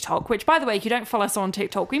podcast TikTok, which, by the way, if you don't follow us on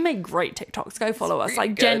TikTok, we make great TikToks. Go follow us.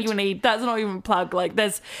 Really genuinely, that's not even a plug.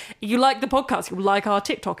 You like the podcast, you like our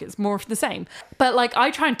TikTok. It's more of the same. But I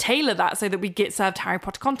try and tailor that so that we get served Harry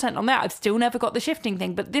Potter content on there. I've still never got the shifting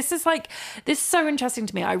thing, but this is so interesting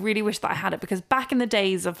to me. I really wish that I had it, because back in the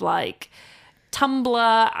days of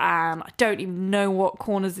Tumblr, and I don't even know what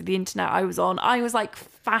corners of the internet I was on, I was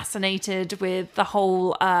fascinated with the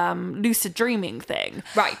whole lucid dreaming thing.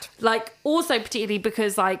 Right. Also particularly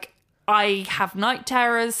because I have night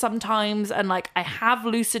terrors sometimes, and I have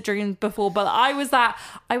lucid dreams before, but I was that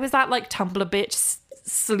Tumblr bitch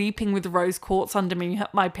sleeping with rose quartz under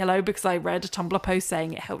my pillow because I read a Tumblr post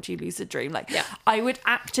saying it helped you lucid dream. I would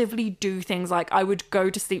actively do things I would go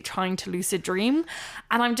to sleep trying to lucid dream,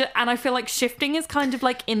 and I feel shifting is kind of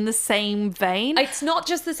in the same vein. It's not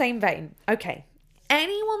just the same vein. Okay.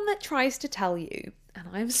 Anyone that tries to tell you, and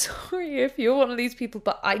I'm sorry if you're one of these people,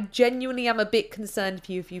 but I genuinely am a bit concerned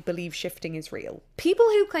for you if you believe shifting is real. People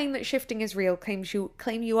who claim that shifting is real claim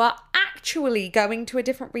you are actually going to a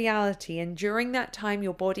different reality, and during that time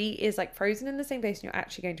your body is frozen in the same place and you're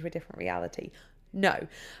actually going to a different reality. No.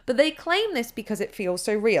 But they claim this because it feels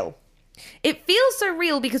so real. It feels so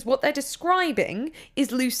real because what they're describing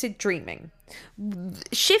is lucid dreaming.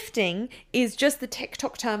 Shifting is just the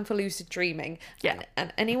TikTok term for lucid dreaming. Yeah.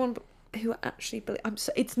 And anyone who actually believe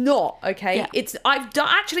it's not okay. Yeah. I've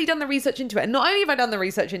actually done the research into it, and not only have I done the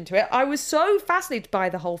research into it, I was so fascinated by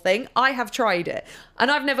the whole thing. I have tried it,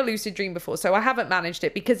 and I've never lucid dreamed before, so I haven't managed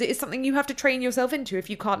it, because it is something you have to train yourself into if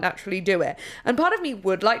you can't naturally do it. And part of me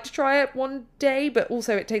would like to try it one day, but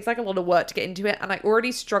also it takes a lot of work to get into it, and I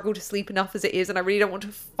already struggle to sleep enough as it is, and I really don't want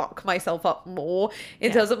to fuck myself up more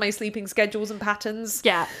in terms of my sleeping schedules and patterns.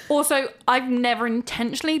 Yeah. Also, I've never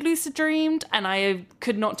intentionally lucid dreamed, and I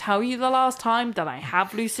could not tell you the last time that I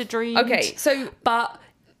have lucid dreamed. Okay, but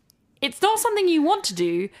it's not something you want to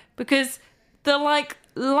do, because the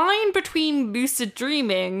line between lucid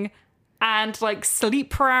dreaming and sleep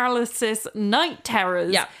paralysis, night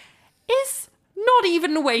terrors is not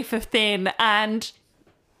even a wafer thin, and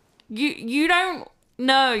You don't.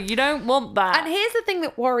 No, you don't want that. And here's the thing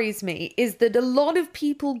that worries me is that a lot of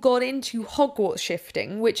people got into Hogwarts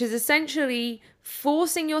shifting, which is essentially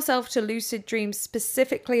forcing yourself to lucid dream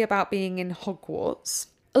specifically about being in Hogwarts.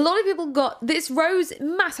 A lot of people this rose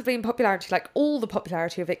massively in popularity, like all the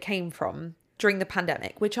popularity of it came from during the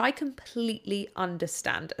pandemic, which I completely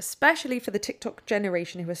understand, especially for the TikTok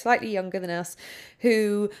generation who are slightly younger than us,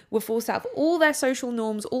 who were forced out of all their social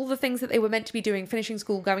norms, all the things that they were meant to be doing, finishing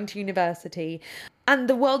school, going to university, and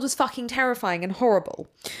the world was fucking terrifying and horrible.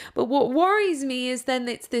 But what worries me is then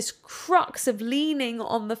it's this crux of leaning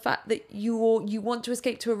on the fact that you want to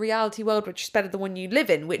escape to a reality world which is better than the one you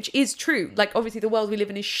live in, which is true. Like, obviously the world we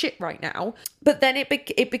live in is shit right now, but then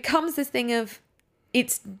it becomes this thing of,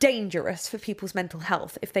 it's dangerous for people's mental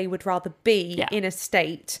health if they would rather be in a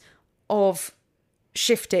state of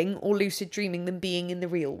shifting or lucid dreaming than being in the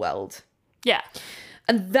real world. Yeah.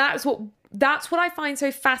 And that's what I find so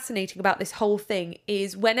fascinating about this whole thing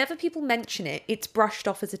is whenever people mention it, it's brushed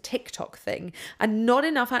off as a TikTok thing, and not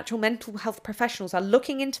enough actual mental health professionals are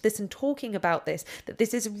looking into this and talking about this, that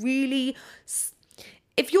this is really,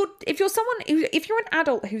 if you're an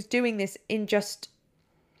adult who's doing this in just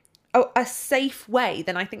a safe way,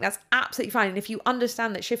 then I think that's absolutely fine. And if you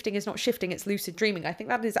understand that shifting is not shifting, it's lucid dreaming, I think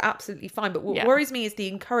that is absolutely fine. But what worries me is the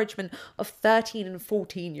encouragement of 13 and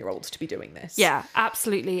 14-year-olds to be doing this. Yeah,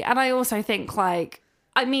 absolutely. And I also think, like,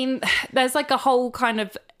 I mean, there's like a whole kind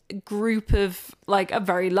of group of, like, a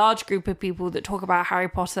very large group of people that talk about Harry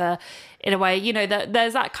Potter in a way, you know, that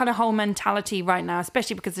there's that kind of whole mentality right now,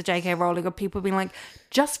 especially because of J.K. Rowling, of people being like,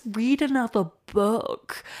 just read another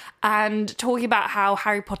book, and talking about how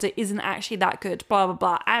Harry Potter isn't actually that good, blah, blah,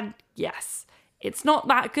 blah. And yes, it's not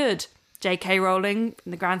that good. J.K. Rowling,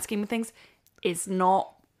 in the grand scheme of things, is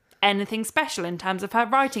not anything special in terms of her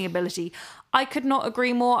writing ability. I could not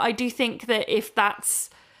agree more. I do think that if that's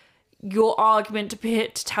your argument to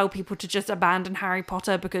tell people to just abandon Harry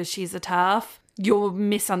Potter because she's a TERF, you're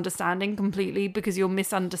misunderstanding completely, because you're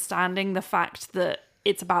misunderstanding the fact that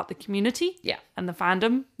it's about the community and the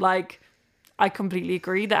fandom. Like, I completely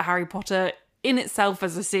agree that Harry Potter in itself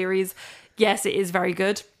as a series, yes, it is very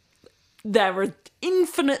good. There are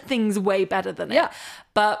infinite things way better than it.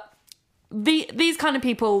 But these kind of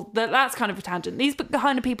people, that's kind of a tangent. These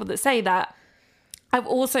kind of people that say that, I've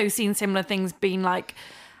also seen similar things being like,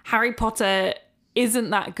 Harry Potter isn't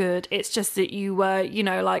that good. It's just that you were, you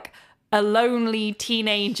know, like a lonely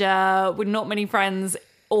teenager with not many friends,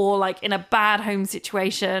 or like in a bad home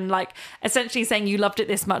situation, like essentially saying you loved it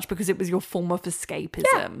this much because it was your form of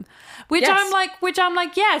escapism. Which I'm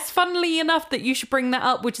like, yes, funnily enough that you should bring that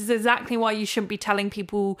up, which is exactly why you shouldn't be telling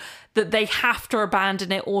people that they have to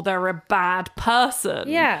abandon it or they're a bad person.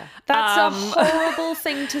 Yeah, that's a horrible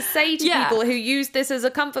thing to say to people who use this as a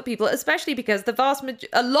comfort people, especially because a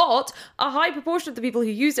high proportion of the people who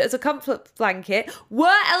used it as a comfort blanket were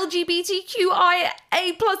LGBTQIA+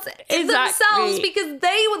 themselves, because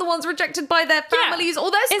they were the ones rejected by their families or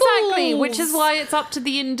their schools. Exactly, which is why it's up to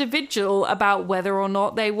the individual about whether or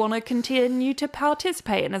not they want to continue to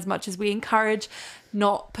participate. And as much as we encourage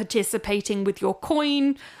not participating with your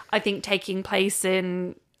coin, I think taking place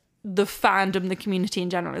in the fandom, the community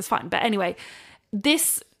in general, is fine. But anyway,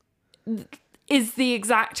 this is the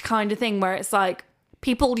exact kind of thing where it's like,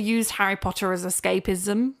 people use Harry Potter as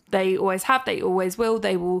escapism. They always have, they always will.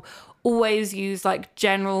 They will always use like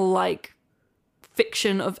general like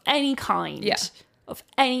fiction of any kind. Of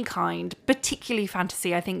any kind, particularly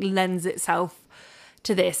fantasy, I think lends itself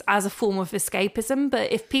to this as a form of escapism.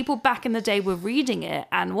 But if people back in the day were reading it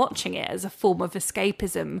and watching it as a form of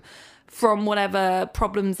escapism from whatever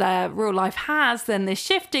problems their real life has, then this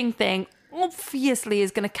shifting thing obviously is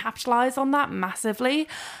going to capitalize on that massively.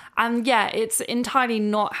 And yeah, it's entirely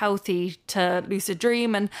not healthy to lucid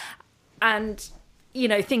dream and you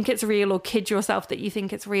know, think it's real or kid yourself that you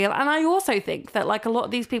think it's real. And I also think that like a lot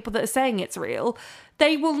of these people that are saying it's real,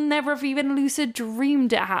 they will never have even lucid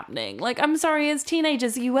dreamed it happening. Like, I'm sorry, as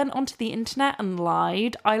teenagers, you went onto the internet and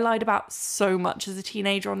lied. I lied about so much as a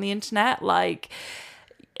teenager on the internet, like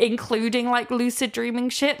including like lucid dreaming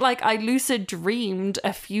shit. Like, I lucid dreamed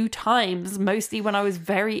a few times, mostly when I was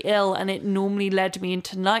very ill, and it normally led me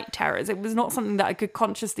into night terrors. It was not something that I could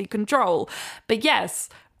consciously control. But yes,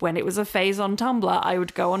 when it was a phase on Tumblr, I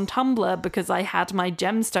would go on Tumblr because I had my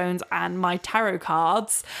gemstones and my tarot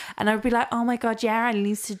cards, and I would be like, oh my god, yeah, I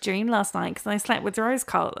lucid dreamed last night because I slept with rose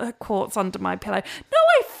quartz under my pillow. No,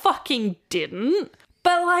 I fucking didn't.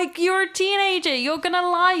 But like, you're a teenager, you're gonna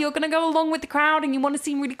lie, you're gonna go along with the crowd, and you want to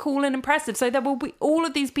seem really cool and impressive. So there will be all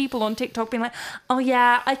of these people on TikTok being like, oh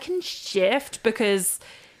yeah, I can shift because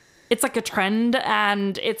it's like a trend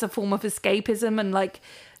and it's a form of escapism, and like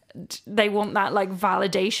they want that like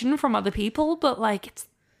validation from other people, but like it's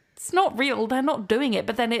not real. They're not doing it.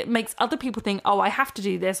 But then it makes other people think, oh, I have to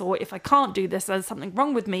do this, or if I can't do this, there's something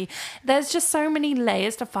wrong with me. There's just so many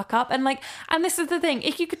layers to fuck up. And this is the thing.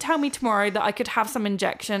 If you could tell me tomorrow that I could have some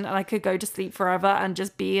injection and I could go to sleep forever and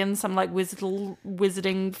just be in some like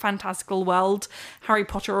wizarding fantastical world, Harry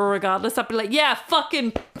Potter or regardless, I'd be like, yeah,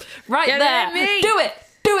 fucking right there.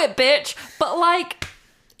 Do it, bitch. But like,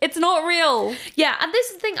 it's not real. Yeah, and this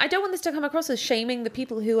is the thing. I don't want this to come across as shaming the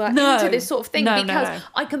people who are into this sort of thing, because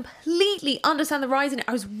I completely understand the rise in it.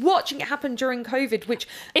 I was watching it happen during COVID, which...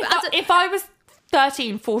 If I was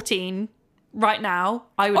 13, 14... right now,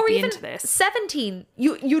 I would be into this. 17.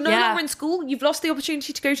 You're no longer in school. You've lost the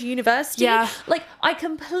opportunity to go to university. Yeah. Like, I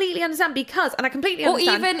completely understand Or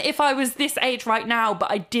even if I was this age right now,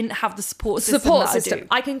 but I didn't have the support system.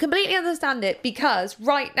 I can completely understand it, because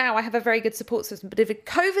right now I have a very good support system. But if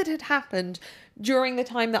COVID had happened during the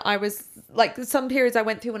time that I was, like, some periods I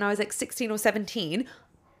went through when I was like 16 or 17,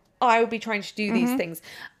 I would be trying to do these things.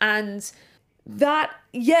 And... but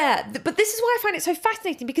this is why I find it so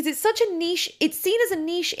fascinating, because it's such a niche, it's seen as a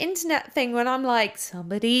niche internet thing, when I'm like,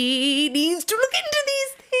 somebody needs to look into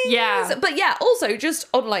these things. Yeah. But yeah, also just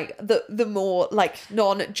on like the more like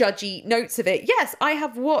non-judgy notes of it, yes, I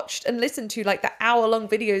have watched and listened to like the hour-long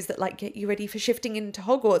videos that like get you ready for shifting into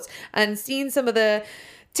Hogwarts, and seen some of the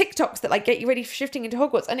TikToks that like get you ready for shifting into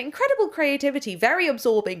Hogwarts, and incredible creativity, very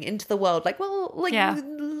absorbing into the world, like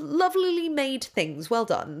lovelily made things, well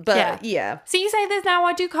done. But yeah. So you say this now,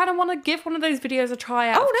 I do kind of want to give one of those videos a try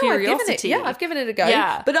out of curiosity. I've given it a go.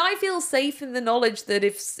 Yeah. But I feel safe in the knowledge that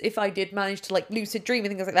if I did manage to like lucid dream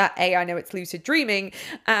and things like that, A, I know it's lucid dreaming,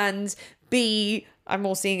 and B, I'm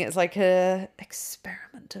more seeing it as like a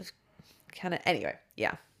experiment of kind of, anyway,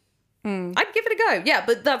 yeah. I'd give it a go. Yeah,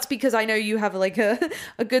 but that's because I know you have like a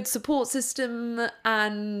good support system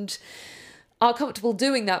and are comfortable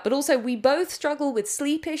doing that. But also we both struggle with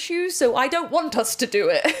sleep issues, so I don't want us to do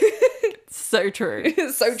it. So true.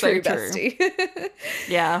 so true, bestie.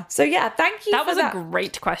 Yeah. So yeah, thank you for that. That was a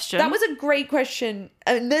great question. That was a great question.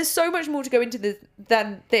 And there's so much more to go into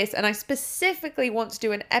than this. And I specifically want to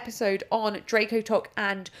do an episode on Draco Talk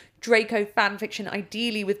and Draco fanfiction,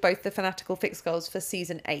 ideally with both the Fanatical Fix Girls for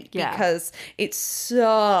season 8, because it's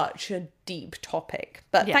such a deep topic.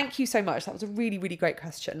 But thank you so much. That was a really, really great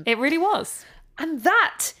question. It really was. And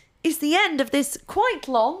that is the end of this quite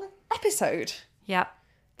long episode. Yeah.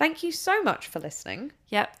 Thank you so much for listening.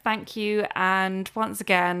 Yep, thank you. And once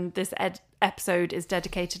again, this episode is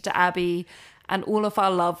dedicated to Abby, and all of our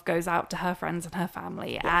love goes out to her friends and her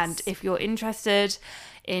family. Yes. And if you're interested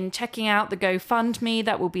in checking out the GoFundMe,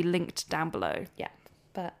 that will be linked down below. Yeah,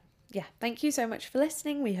 but yeah, thank you so much for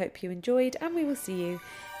listening. We hope you enjoyed, and we will see you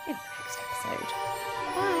in the next episode.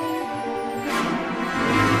 Bye.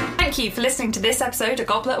 Thank you for listening to this episode of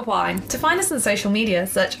Goblet of Wine. To find us on social media,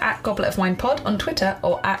 search @GobletOfWinePod on Twitter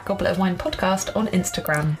or @GobletOfWinePodcast on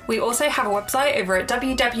Instagram. We also have a website over at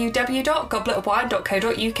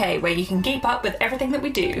www.gobletofwine.co.uk, where you can keep up with everything that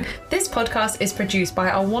we do. This podcast is produced by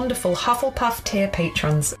our wonderful Hufflepuff tier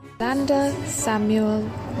patrons: Landa, Samuel,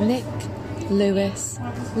 Nick, Lewis,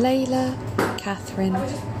 Layla, Catherine,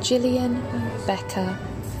 Gillian, Becca,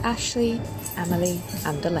 Ashley, Emily,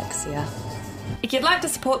 and Alexia. If you'd like to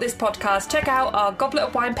support this podcast, check out our Goblet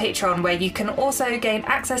of Wine Patreon, where you can also gain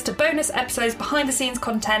access to bonus episodes, behind the scenes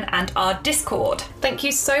content, and our Discord. Thank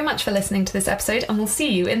you so much for listening to this episode, and we'll see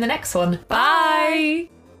you in the next one. Bye!